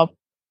stop,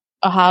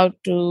 how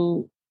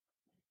to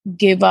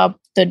give up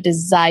the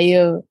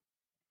desire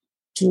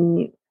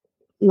to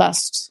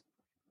lust,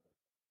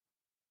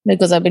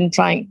 because I've been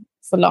trying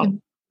for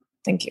long.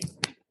 Thank you.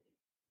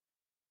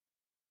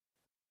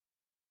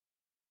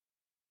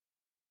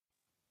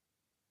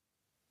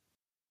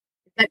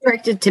 Is that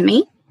directed to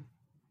me?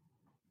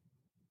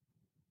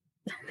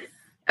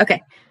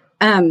 Okay.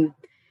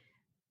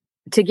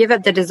 To give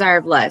up the desire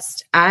of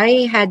lust,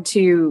 I had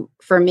to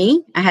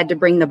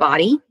bring the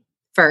body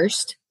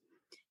first.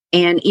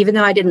 And even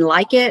though I didn't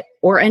like it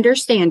or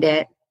understand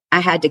it,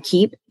 I had to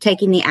keep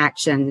taking the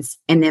actions,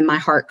 and then my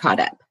heart caught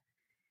up.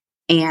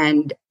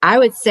 And I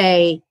would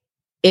say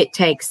it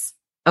takes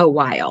a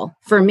while.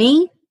 For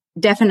me,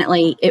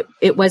 definitely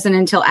it wasn't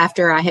until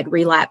after I had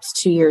relapsed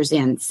 2 years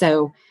in.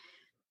 So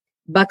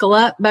buckle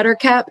up,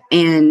 Buttercup,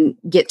 and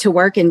get to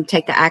work and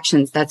take the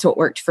actions. That's what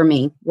worked for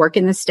me.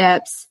 Working the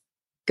steps,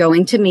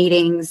 going to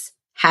meetings,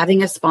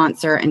 having a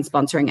sponsor, and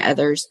sponsoring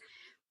others.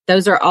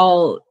 Those are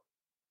all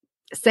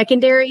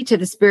secondary to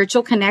the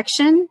spiritual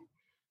connection,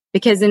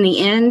 because in the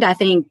end, I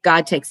think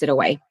God takes it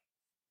away.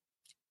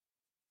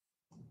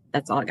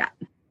 That's all I got.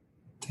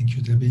 Thank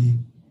you, Debbie.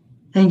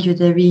 Thank you,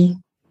 Debbie.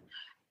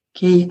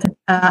 Okay.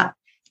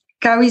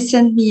 Carrie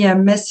sent me a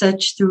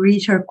message to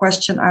read her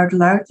question out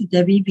loud to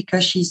Debbie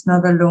because she's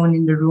not alone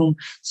in the room.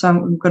 So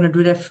I'm going to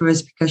do that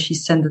first because she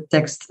sent the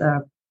text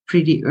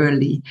pretty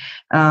early.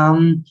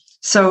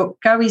 So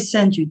Carrie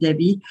sent you,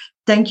 Debbie.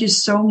 Thank you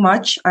so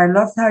much. I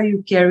loved how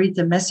you carried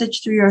the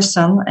message to your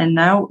son and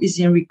now is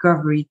in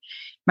recovery.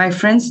 My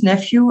friend's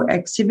nephew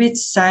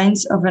exhibits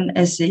signs of an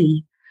SA.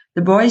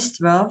 The boy is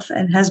 12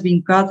 and has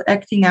been caught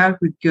acting out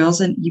with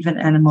girls and even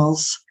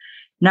animals.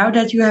 Now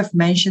that you have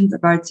mentioned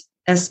about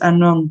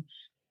S-Anon,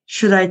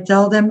 should I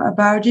tell them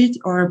about it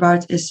or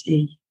about SA?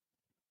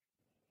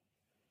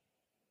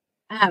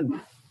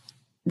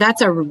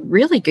 That's a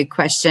really good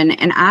question.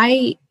 And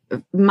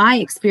my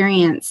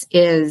experience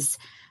is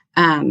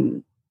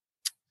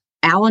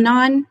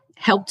Al-Anon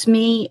helped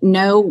me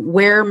know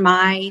where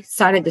my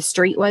side of the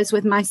street was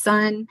with my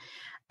son.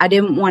 I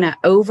didn't want to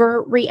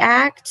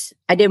overreact.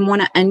 I didn't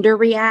want to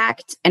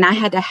underreact. And I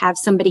had to have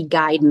somebody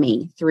guide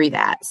me through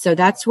that. So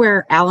that's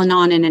where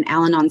Al-Anon and an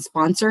Al-Anon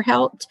sponsor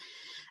helped.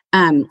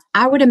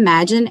 I would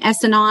imagine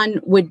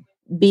S-Anon would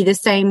be the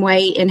same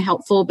way and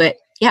helpful, but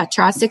yeah,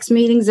 try 6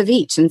 meetings of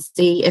each and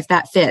see if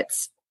that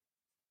fits.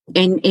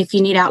 And if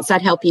you need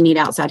outside help, you need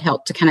outside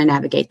help to kind of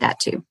navigate that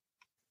too.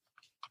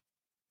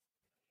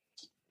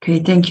 Okay,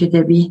 thank you,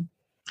 Debbie.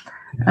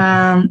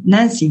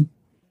 Nancy.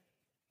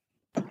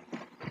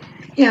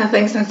 Yeah,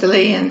 thanks,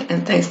 Nathalie,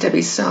 and thanks,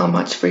 Debbie, so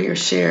much for your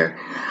share.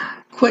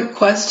 Quick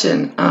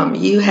question.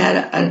 You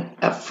had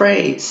a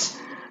phrase,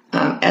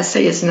 SA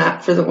is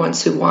not for the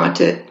ones who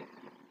want it.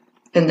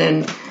 And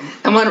then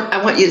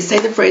I want you to say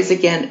the phrase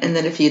again, and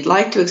then if you'd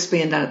like to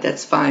expand on it,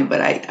 that's fine,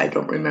 but I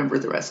don't remember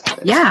the rest of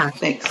it. Yeah.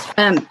 Thanks.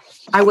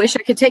 I wish I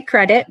could take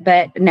credit,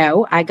 but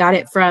no, I got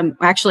it from,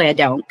 actually I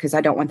don't, because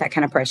I don't want that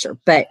kind of pressure,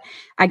 but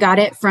I got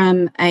it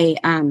from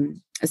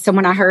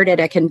someone I heard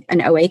at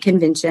an OA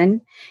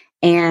convention.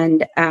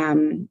 And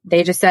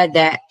they just said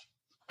that,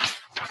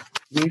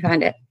 let me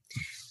find it.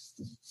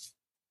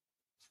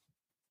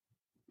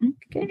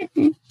 Okay.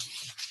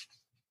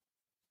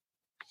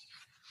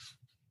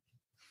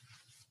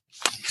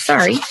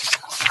 Sorry.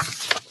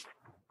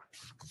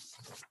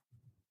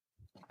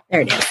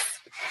 There it is.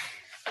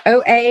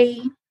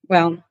 OA,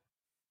 well,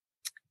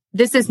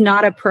 this is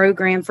not a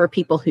program for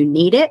people who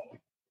need it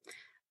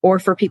or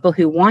for people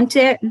who want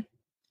it,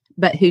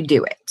 but who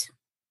do it.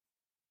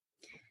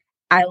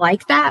 I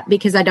like that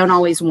because I don't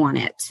always want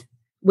it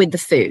with the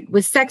food.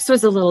 With sex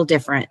was a little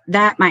different.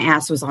 That my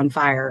ass was on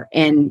fire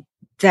and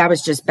that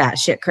was just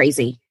batshit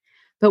crazy.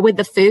 But with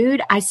the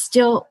food, I'm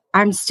still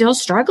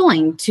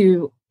struggling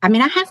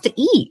I have to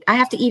eat. I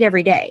have to eat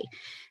every day.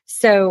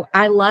 So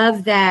I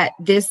love that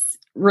this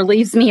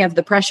relieves me of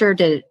the pressure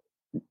to,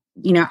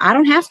 I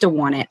don't have to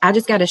want it. I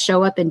just got to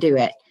show up and do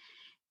it.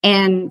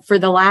 And for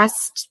the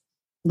last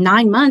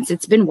 9 months,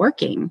 it's been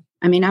working.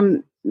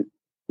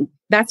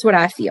 That's what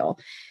I feel.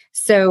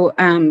 So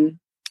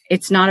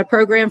it's not a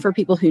program for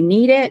people who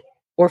need it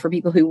or for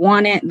people who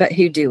want it, but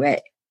who do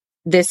it.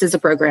 This is a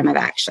program of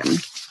action.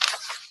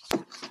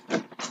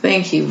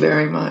 Thank you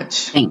very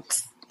much.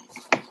 Thanks.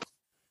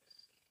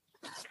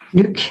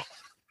 Luc.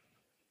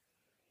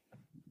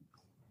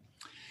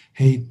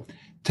 Hey,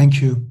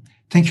 thank you.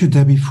 Thank you,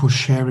 Debbie, for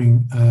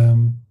sharing.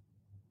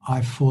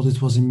 I thought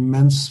it was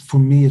immense. For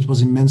me, it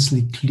was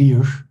immensely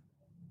clear,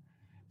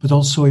 but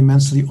also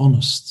immensely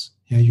honest.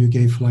 Yeah, you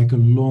gave like a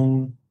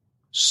long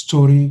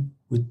story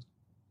with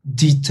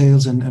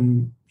details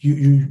and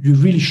you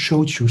really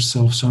showed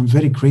yourself. So I'm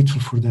very grateful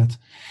for that.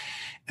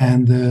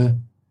 And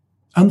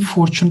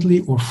unfortunately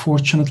or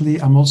fortunately,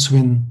 I'm also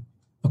in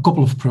a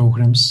couple of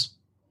programs.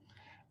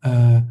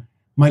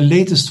 My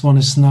latest one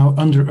is now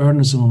under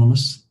Earners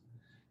Anonymous,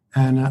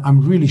 and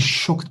I'm really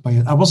shocked by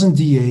it. I was in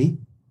DA,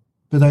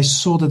 but I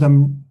saw that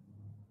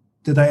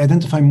I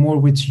identify more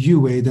with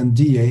UA than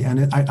DA,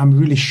 and I'm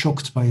really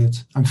shocked by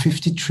it. I'm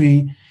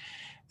 53,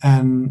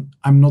 and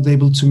I'm not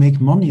able to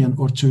make money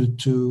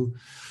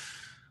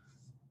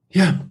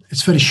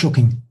it's very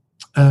shocking.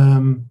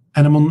 And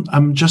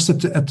I'm just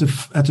at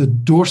the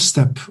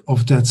doorstep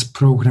of that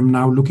program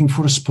now, looking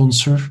for a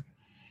sponsor.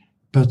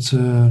 But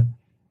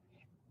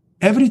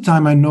every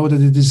time I know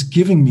that it is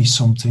giving me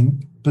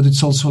something, but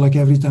it's also like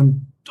every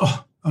time,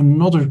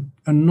 another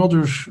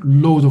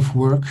load of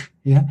work.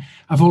 Yeah,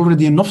 I've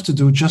already enough to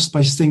do just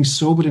by staying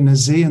sober in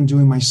SA and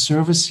doing my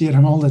service here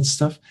and all that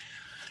stuff,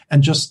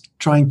 and just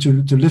trying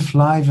to live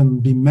life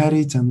and be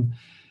married. And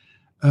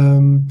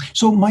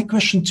so my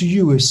question to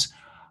you is,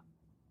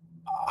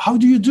 how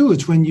do you do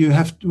it when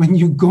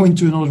you go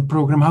into another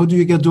program? How do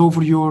you get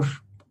over your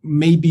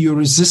maybe your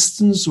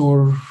resistance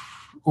or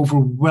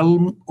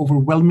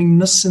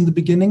overwhelmingness in the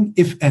beginning,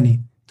 if any?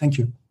 Thank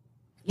you.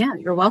 Yeah,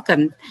 you're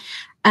welcome.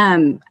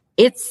 I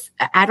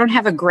don't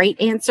have a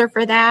great answer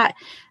for that.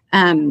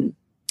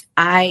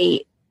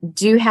 I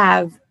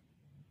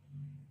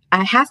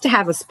have to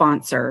have a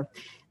sponsor.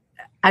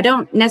 I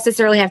don't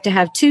necessarily have to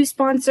have two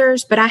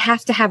sponsors, but I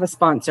have to have a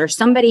sponsor.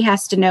 Somebody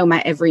has to know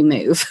my every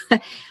move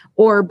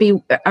or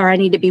I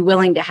need to be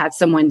willing to have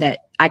someone that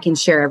I can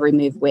share every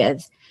move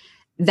with.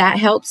 That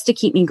helps to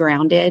keep me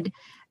grounded.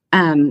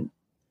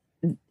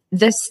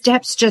 The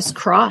steps just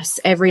cross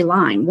every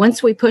line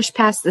once we push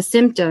past the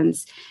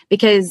symptoms,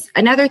 because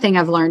another thing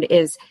I've learned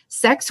is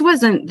sex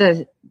wasn't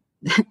the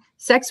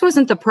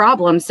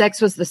problem.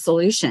 Sex was the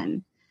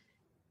solution.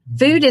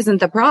 Food isn't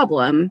the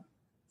problem.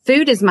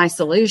 Food is my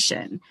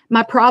solution.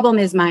 My problem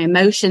is my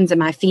emotions and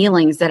my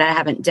feelings that I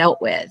haven't dealt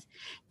with.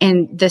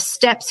 And the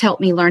steps help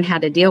me learn how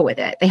to deal with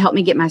it. They help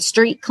me get my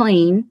street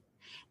clean.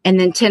 And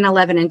then 10,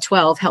 11, and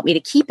 12 help me to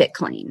keep it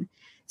clean.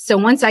 So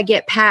once I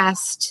get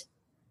past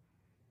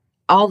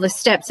all the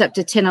steps up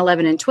to 10,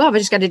 11, and 12, I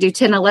just got to do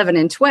 10, 11,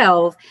 and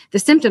 12. The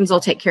symptoms will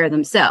take care of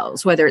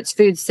themselves, whether it's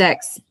food,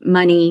 sex,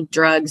 money,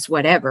 drugs,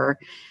 whatever.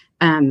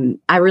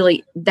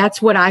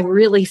 That's what I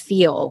really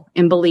feel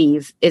and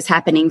believe is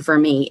happening for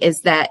me,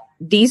 is that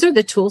these are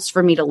the tools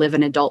for me to live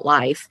an adult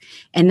life,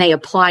 and they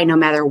apply no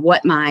matter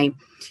what my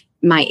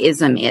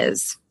ism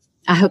is.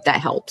 I hope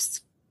that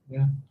helps.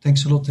 Yeah.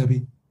 Thanks a lot,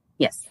 Debbie.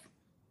 Yes.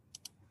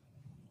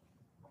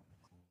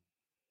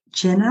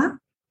 Jenna?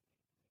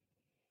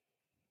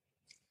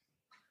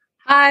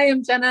 Hi,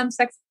 I'm Jenna. I'm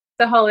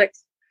sexaholic.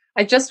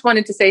 I just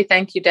wanted to say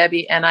thank you,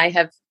 Debbie. And I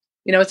have,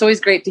 it's always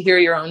great to hear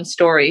your own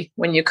story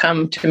when you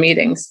come to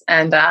meetings.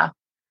 And I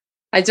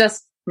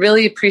just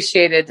really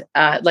appreciated,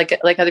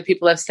 like other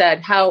people have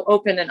said, how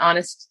open and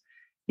honest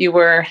you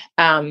were.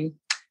 And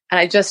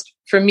I just,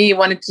 for me,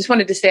 wanted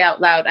to say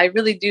out loud, I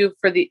really do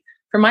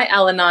for my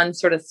Al-Anon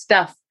sort of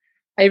stuff.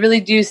 I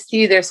really do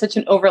see there's such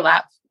an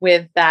overlap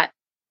with that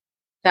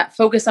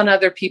focus on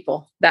other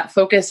people, that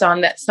focus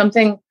on that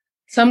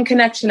some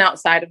connection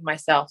outside of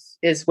myself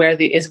is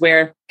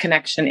where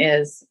connection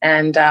is.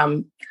 And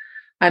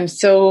it's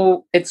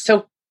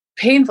so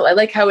painful. I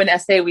like how in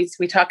SA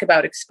we talk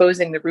about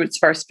exposing the roots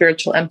of our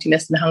spiritual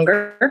emptiness and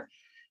hunger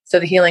so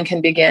the healing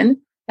can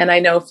begin. And I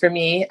know for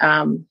me,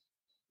 a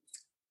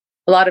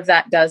lot of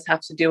that does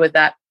have to do with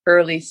that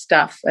early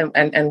stuff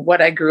and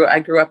what I grew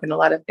up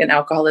in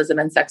alcoholism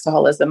and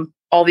sexaholism.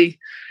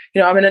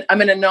 I'm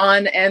an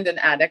Anon and an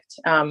addict.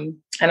 And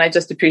I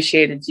just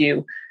appreciated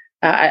you.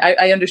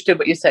 I understood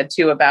what you said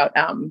too about,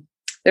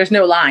 there's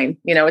no line,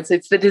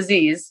 it's the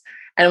disease,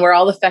 and we're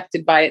all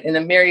affected by it in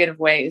a myriad of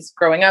ways,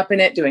 growing up in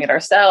it, doing it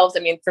ourselves. I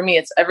mean, for me,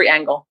 it's every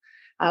angle,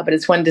 but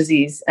it's one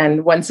disease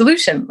and one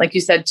solution, like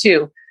you said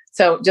too.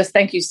 So just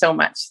thank you so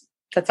much.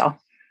 That's all.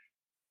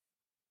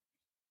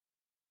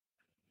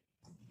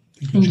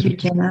 Thank you,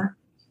 Jenna.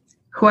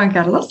 Juan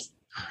Carlos?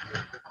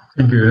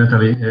 Thank you,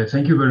 Natalie.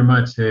 Thank you very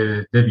much,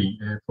 Debbie,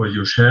 for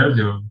your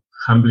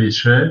humbly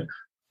share.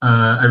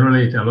 I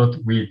relate a lot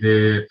with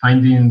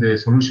finding the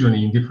solution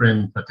in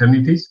different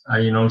fraternities. I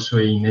am also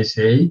in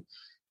SA,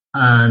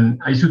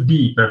 and I should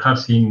be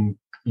perhaps in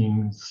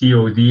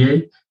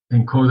CODA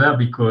and CODA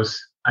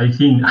because I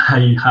think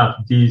I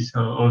have these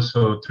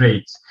also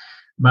traits.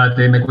 But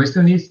my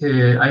question is,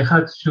 I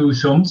had two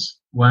sons.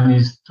 One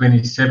is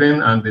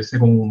 27 and the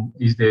second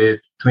is the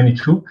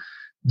 22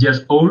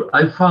 years old.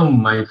 I found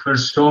my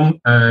first son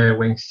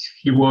when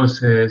he was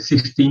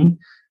 16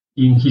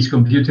 in his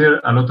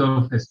computer, a lot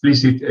of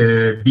explicit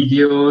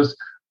videos,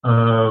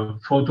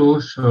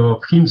 photos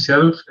of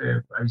himself,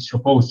 I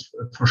suppose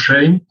for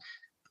sharing.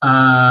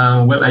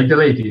 I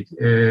deleted.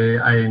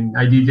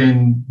 I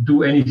didn't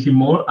do anything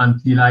more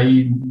until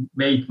I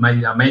made my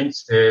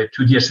amends 2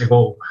 years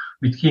ago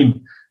with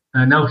him.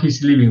 Now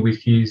he's living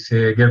with his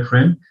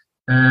girlfriend.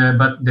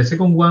 But the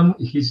second one,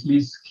 he's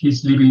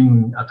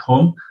living at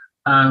home,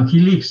 and he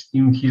lives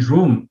in his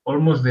room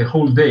almost the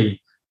whole day,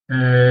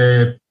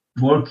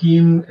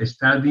 working,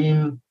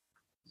 studying,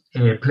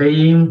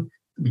 playing,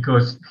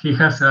 because he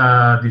has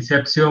a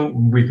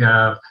deception with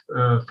a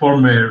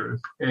former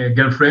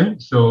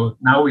girlfriend. So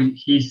now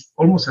he's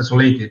almost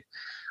isolated.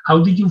 How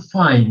did you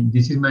find?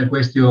 This is my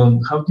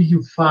question. How did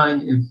you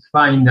find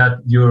that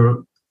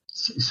your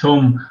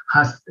son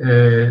has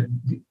a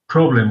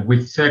problem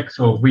with sex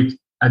or with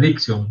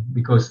addiction?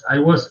 Because I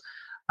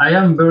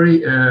am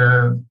very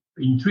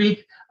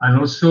intrigued, and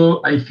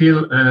also I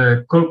feel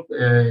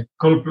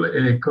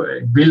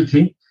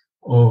guilty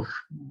of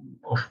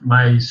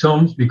my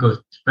sons because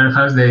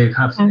perhaps they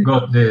have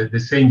got the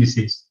same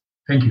disease.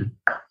 Thank you.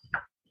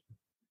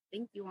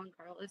 Thank you, Juan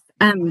Carlos.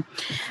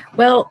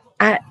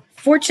 I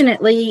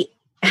fortunately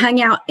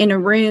hung out in a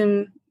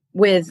room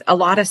with a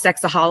lot of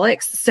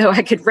sexaholics, so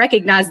I could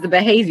recognize the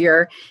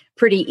behavior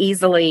pretty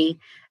easily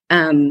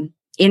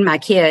in my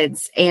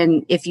kids.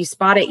 And if you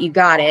spot it, you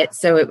got it.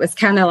 So it was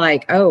kind of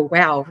like, oh,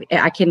 wow,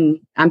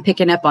 I'm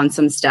picking up on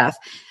some stuff.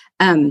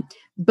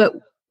 But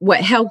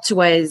what helped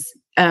was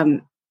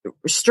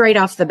straight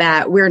off the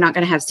bat, we're not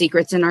going to have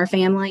secrets in our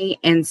family.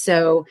 And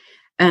so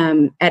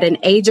at an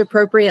age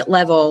appropriate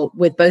level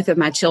with both of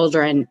my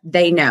children,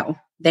 they know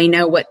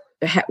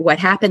what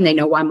happened. They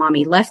know why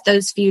mommy left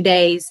those few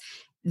days.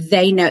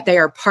 They know they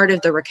are part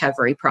of the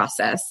recovery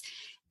process.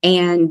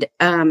 And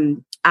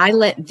I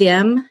let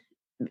them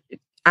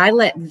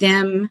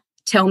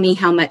tell me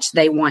how much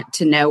they want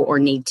to know or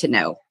need to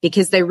know,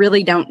 because they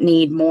really don't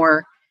need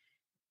more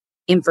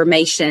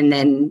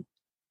information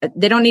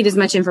they don't need as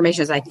much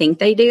information as I think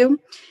they do.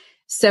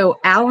 So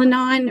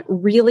Al-Anon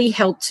really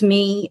helped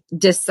me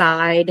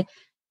decide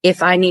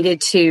if I needed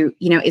to,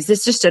 is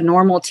this just a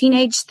normal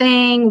teenage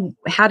thing?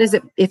 How does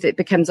it, if it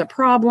becomes a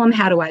problem,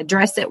 how do I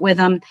address it with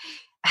them?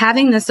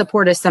 Having the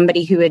support of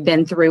somebody who had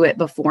been through it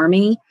before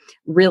me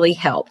really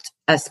helped.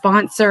 A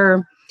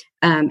sponsor,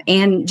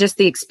 and just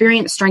the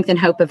experience, strength, and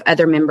hope of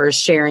other members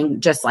sharing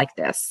just like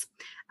this.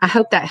 I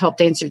hope that helped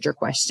answer your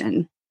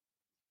question.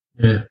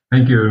 Yeah,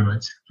 thank you very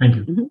much. Thank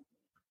you. Mm-hmm.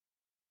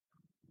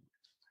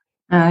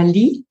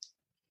 Lee?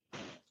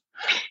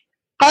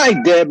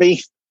 Hi,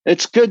 Debbie.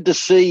 It's good to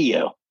see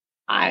you.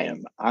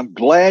 I'm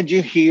glad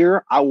you're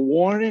here. I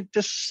wanted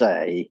to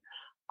say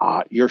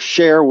your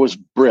share was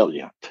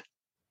brilliant,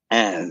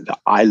 and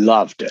I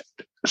loved it.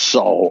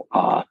 So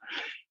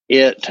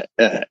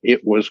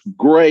it was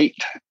great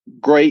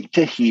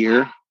to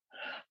hear.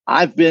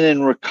 I've been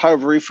in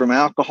recovery from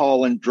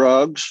alcohol and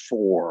drugs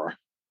for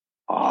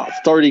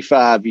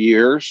 35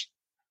 years.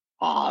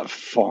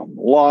 From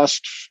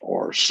lust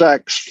or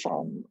sex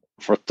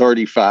for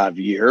 35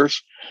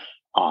 years.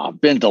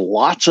 Been to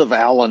lots of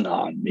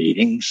Al-Anon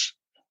meetings,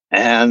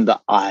 and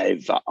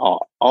I've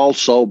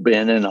also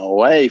been in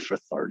OA for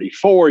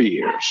 34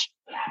 years.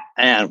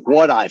 And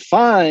what I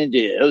find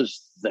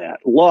is that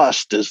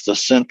lust is the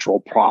central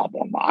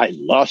problem. I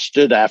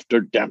lusted after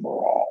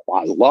Demerol.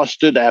 I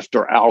lusted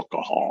after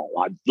alcohol.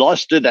 I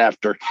lusted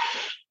after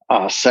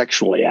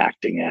sexually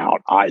acting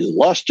out. I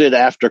lusted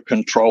after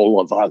control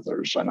of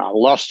others, and I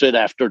lusted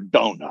after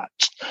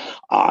donuts.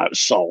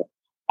 So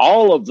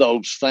all of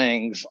those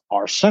things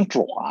are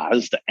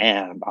centralized,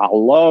 and I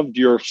loved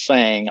your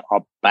saying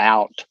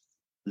about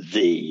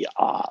the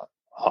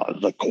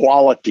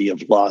quality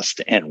of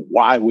lust and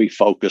why we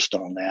focused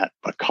on that,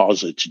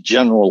 because it's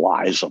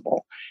generalizable.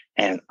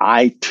 And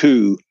I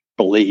too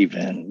believe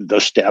in the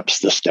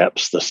steps,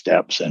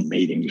 and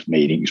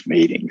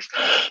meetings.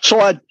 So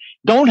I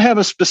don't have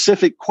a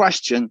specific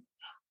question.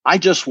 I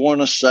just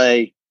want to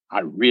say I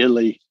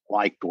really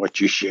liked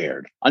what you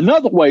shared.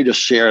 Another way to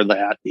share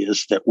that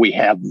is that we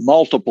have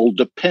multiple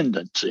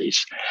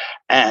dependencies,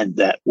 and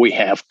that we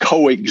have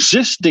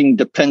coexisting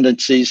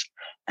dependencies.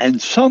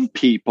 And some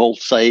people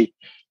say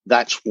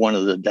that's one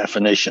of the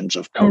definitions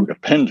of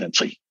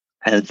codependency.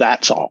 And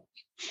that's all.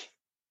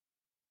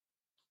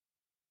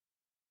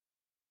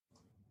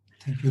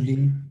 Thank you,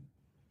 Lee.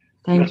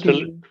 Thank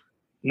you.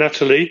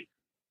 Natalie,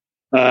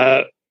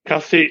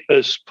 Kathy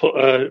has put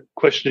a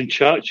question in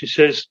chat. She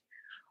says,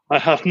 I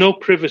have no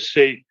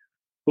privacy,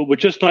 but would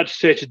just like to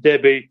say to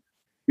Debbie,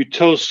 you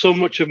told so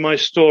much of my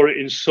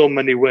story in so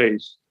many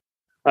ways.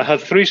 I had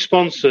 3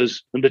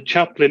 sponsors and a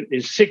chaplain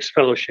in 6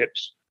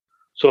 fellowships,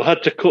 so I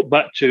had to cut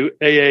back to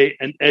AA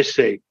and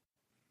SA,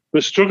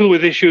 but struggle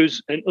with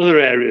issues in other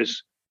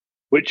areas,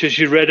 which, as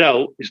you read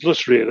out, is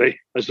lust really,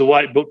 as the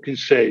White Book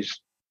says.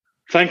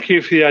 Thank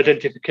you for the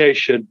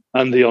identification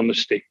and the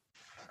honesty.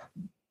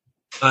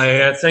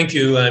 Thank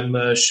you.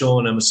 I'm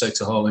Sean. I'm a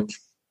sexaholic.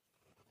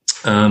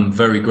 I'm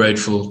very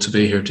grateful to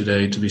be here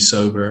today, to be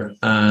sober.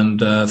 And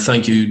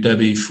thank you,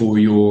 Debbie, for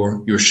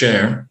your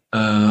share.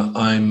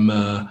 I'm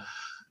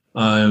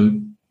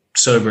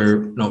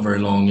sober not very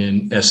long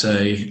in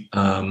SA.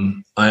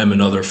 I am in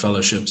other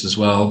fellowships as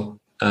well.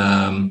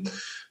 And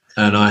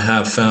I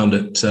have found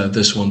it,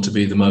 this one, to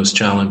be the most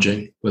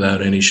challenging,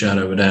 without any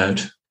shadow of a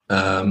doubt.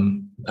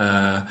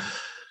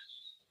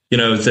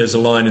 There's a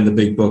line in the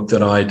big book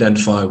that I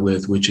identify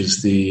with, which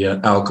is the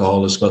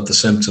alcohol is but the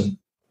symptom.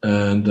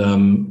 And,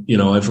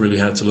 I've really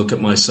had to look at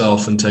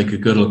myself and take a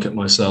good look at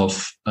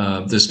myself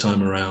this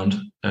time around.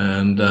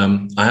 And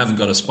I haven't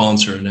got a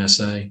sponsor in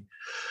SA.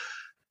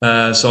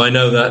 So I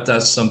know that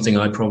that's something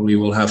I probably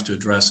will have to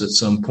address at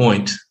some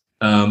point.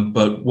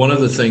 But one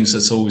of the things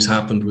that's always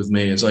happened with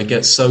me is I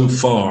get so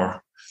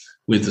far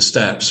with the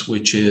steps,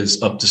 which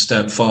is up to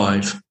step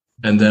 5,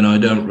 and then I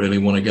don't really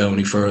want to go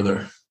any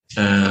further.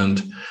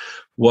 And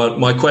what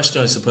my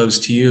question, I suppose,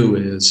 to you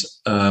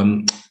is,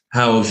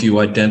 how have you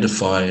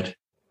identified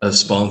a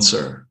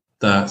sponsor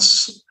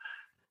that's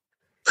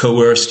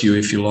coerced you,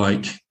 if you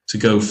like, to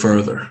go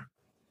further?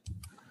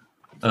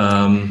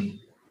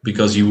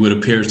 Because you would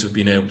appear to have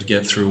been able to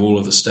get through all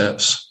of the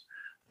steps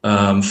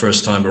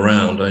first time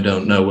around. I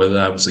don't know whether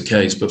that was the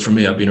case, but for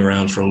me, I've been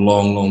around for a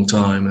long, long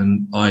time,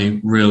 and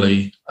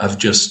I've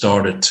just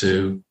started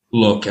to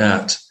look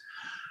at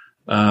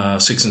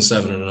 6 and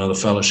 7 in another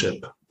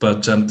fellowship.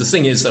 But the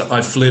thing is that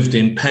I've lived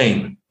in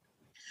pain.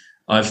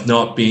 I've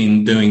not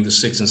been doing the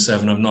 6 and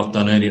 7. I've not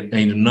done 8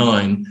 and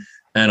 9.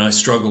 And I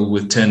struggle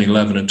with 10,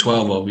 11, and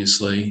 12,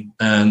 obviously.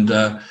 And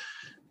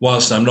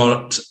whilst I'm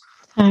not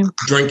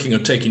drinking or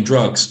taking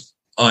drugs,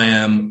 I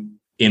am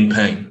in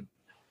pain.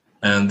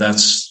 And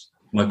that's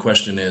my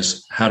question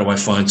is, how do I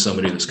find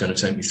somebody that's going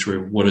to take me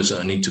through? What is it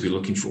I need to be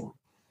looking for?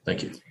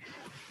 Thank you.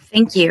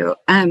 Thank you.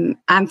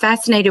 I'm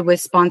fascinated with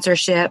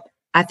sponsorship.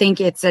 I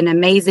think it's an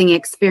amazing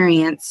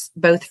experience,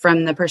 both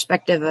from the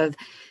perspective of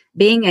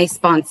being a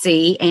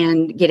sponsee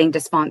and getting to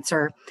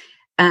sponsor.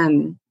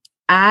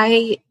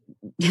 I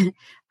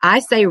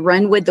say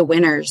run with the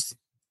winners,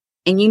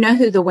 and you know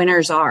who the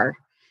winners are.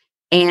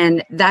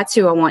 And that's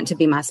who I want to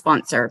be my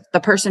sponsor. The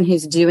person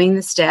who's doing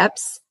the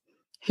steps,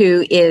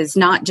 who is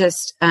not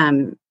just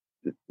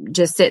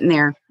sitting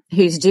there,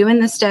 who's doing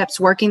the steps,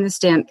 working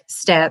the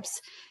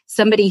steps,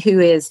 somebody who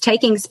is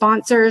taking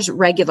sponsors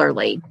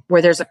regularly,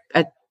 where there's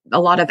a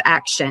lot of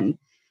action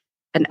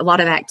and a lot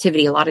of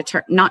activity, a lot of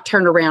not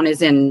turnaround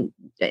is in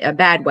a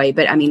bad way,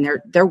 but I mean,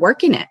 they're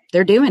working it,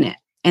 they're doing it.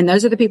 And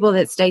those are the people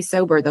that stay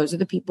sober. Those are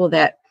the people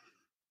that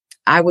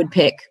I would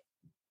pick.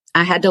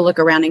 I had to look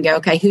around and go,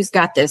 okay, who's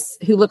got this?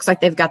 Who looks like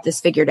they've got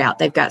this figured out?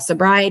 They've got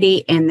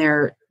sobriety and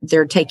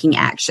they're taking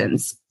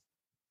actions.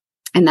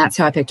 And that's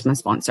how I picked my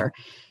sponsor.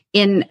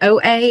 In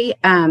OA,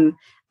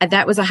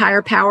 that was a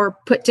higher power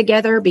put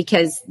together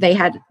because they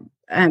had,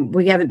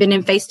 we haven't been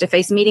in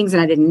face-to-face meetings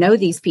and I didn't know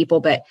these people,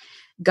 but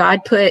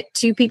God put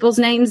two people's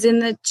names in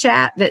the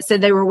chat that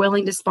said they were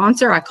willing to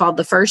sponsor. I called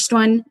the first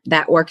one.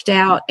 That worked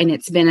out, and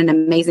it's been an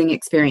amazing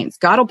experience.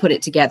 God will put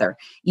it together.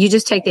 You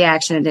just take the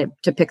action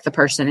to pick the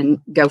person and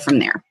go from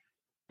there.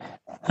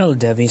 Hello,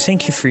 Debbie.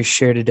 Thank you for your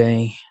share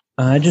today.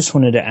 I just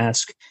wanted to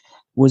ask,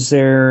 was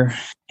there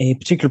a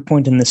particular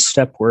point in this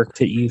step work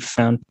that you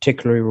found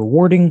particularly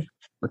rewarding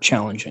or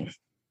challenging?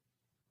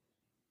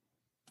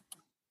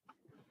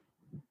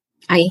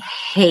 I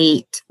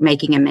hate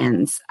making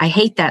amends. I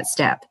hate that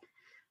step.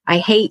 I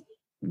hate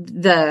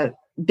the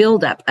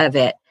buildup of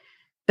it.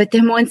 But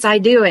then once I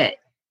do it,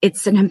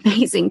 it's an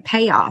amazing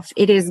payoff.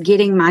 It is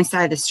getting my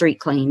side of the street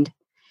cleaned.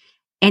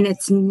 And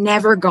it's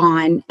never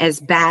gone as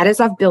bad as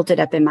I've built it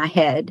up in my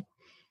head.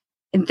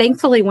 And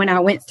thankfully, when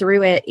I went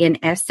through it in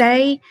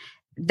SA,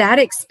 that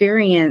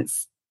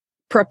experience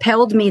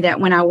propelled me that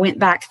when I went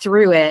back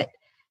through it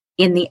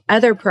in the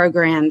other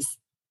programs,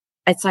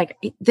 it's like,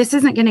 this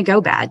isn't going to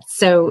go bad.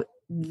 So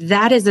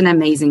that is an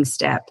amazing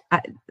step.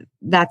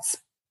 That's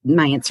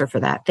my answer for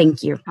that.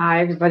 Thank you. Hi,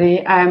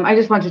 everybody. I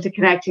just wanted to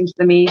connect into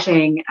the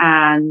meeting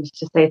and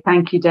to say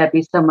thank you,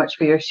 Debbie, so much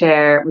for your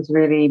share. It was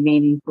really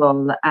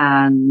meaningful,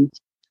 and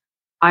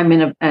I'm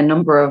in a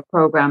number of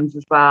programs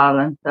as well,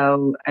 and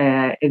so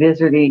it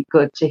is really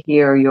good to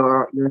hear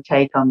your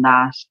take on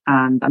that.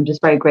 And I'm just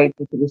very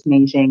grateful for this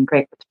meeting,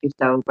 grateful to be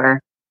sober,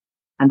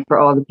 and for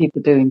all the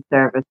people doing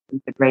service.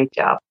 It's a great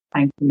job.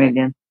 Thanks a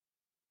million.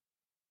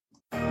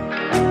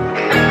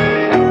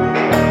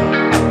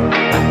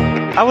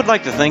 I would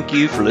like to thank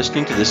you for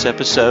listening to this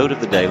episode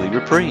of the Daily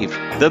Reprieve,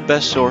 the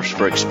best source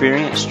for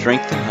experience,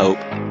 strength, and hope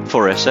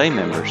for SA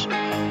members.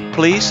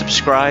 Please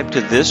subscribe to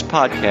this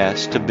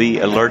podcast to be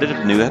alerted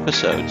of new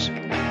episodes.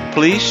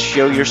 Please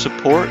show your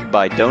support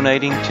by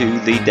donating to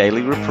the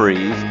Daily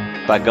Reprieve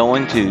by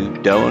going to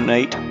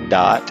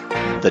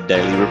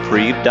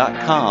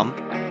donate.thedailyreprieve.com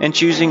and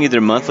choosing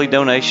either monthly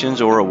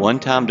donations or a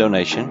one-time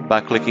donation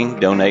by clicking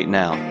Donate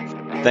Now.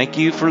 Thank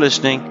you for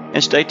listening,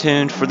 and stay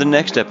tuned for the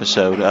next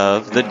episode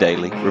of The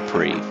Daily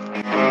Reprieve.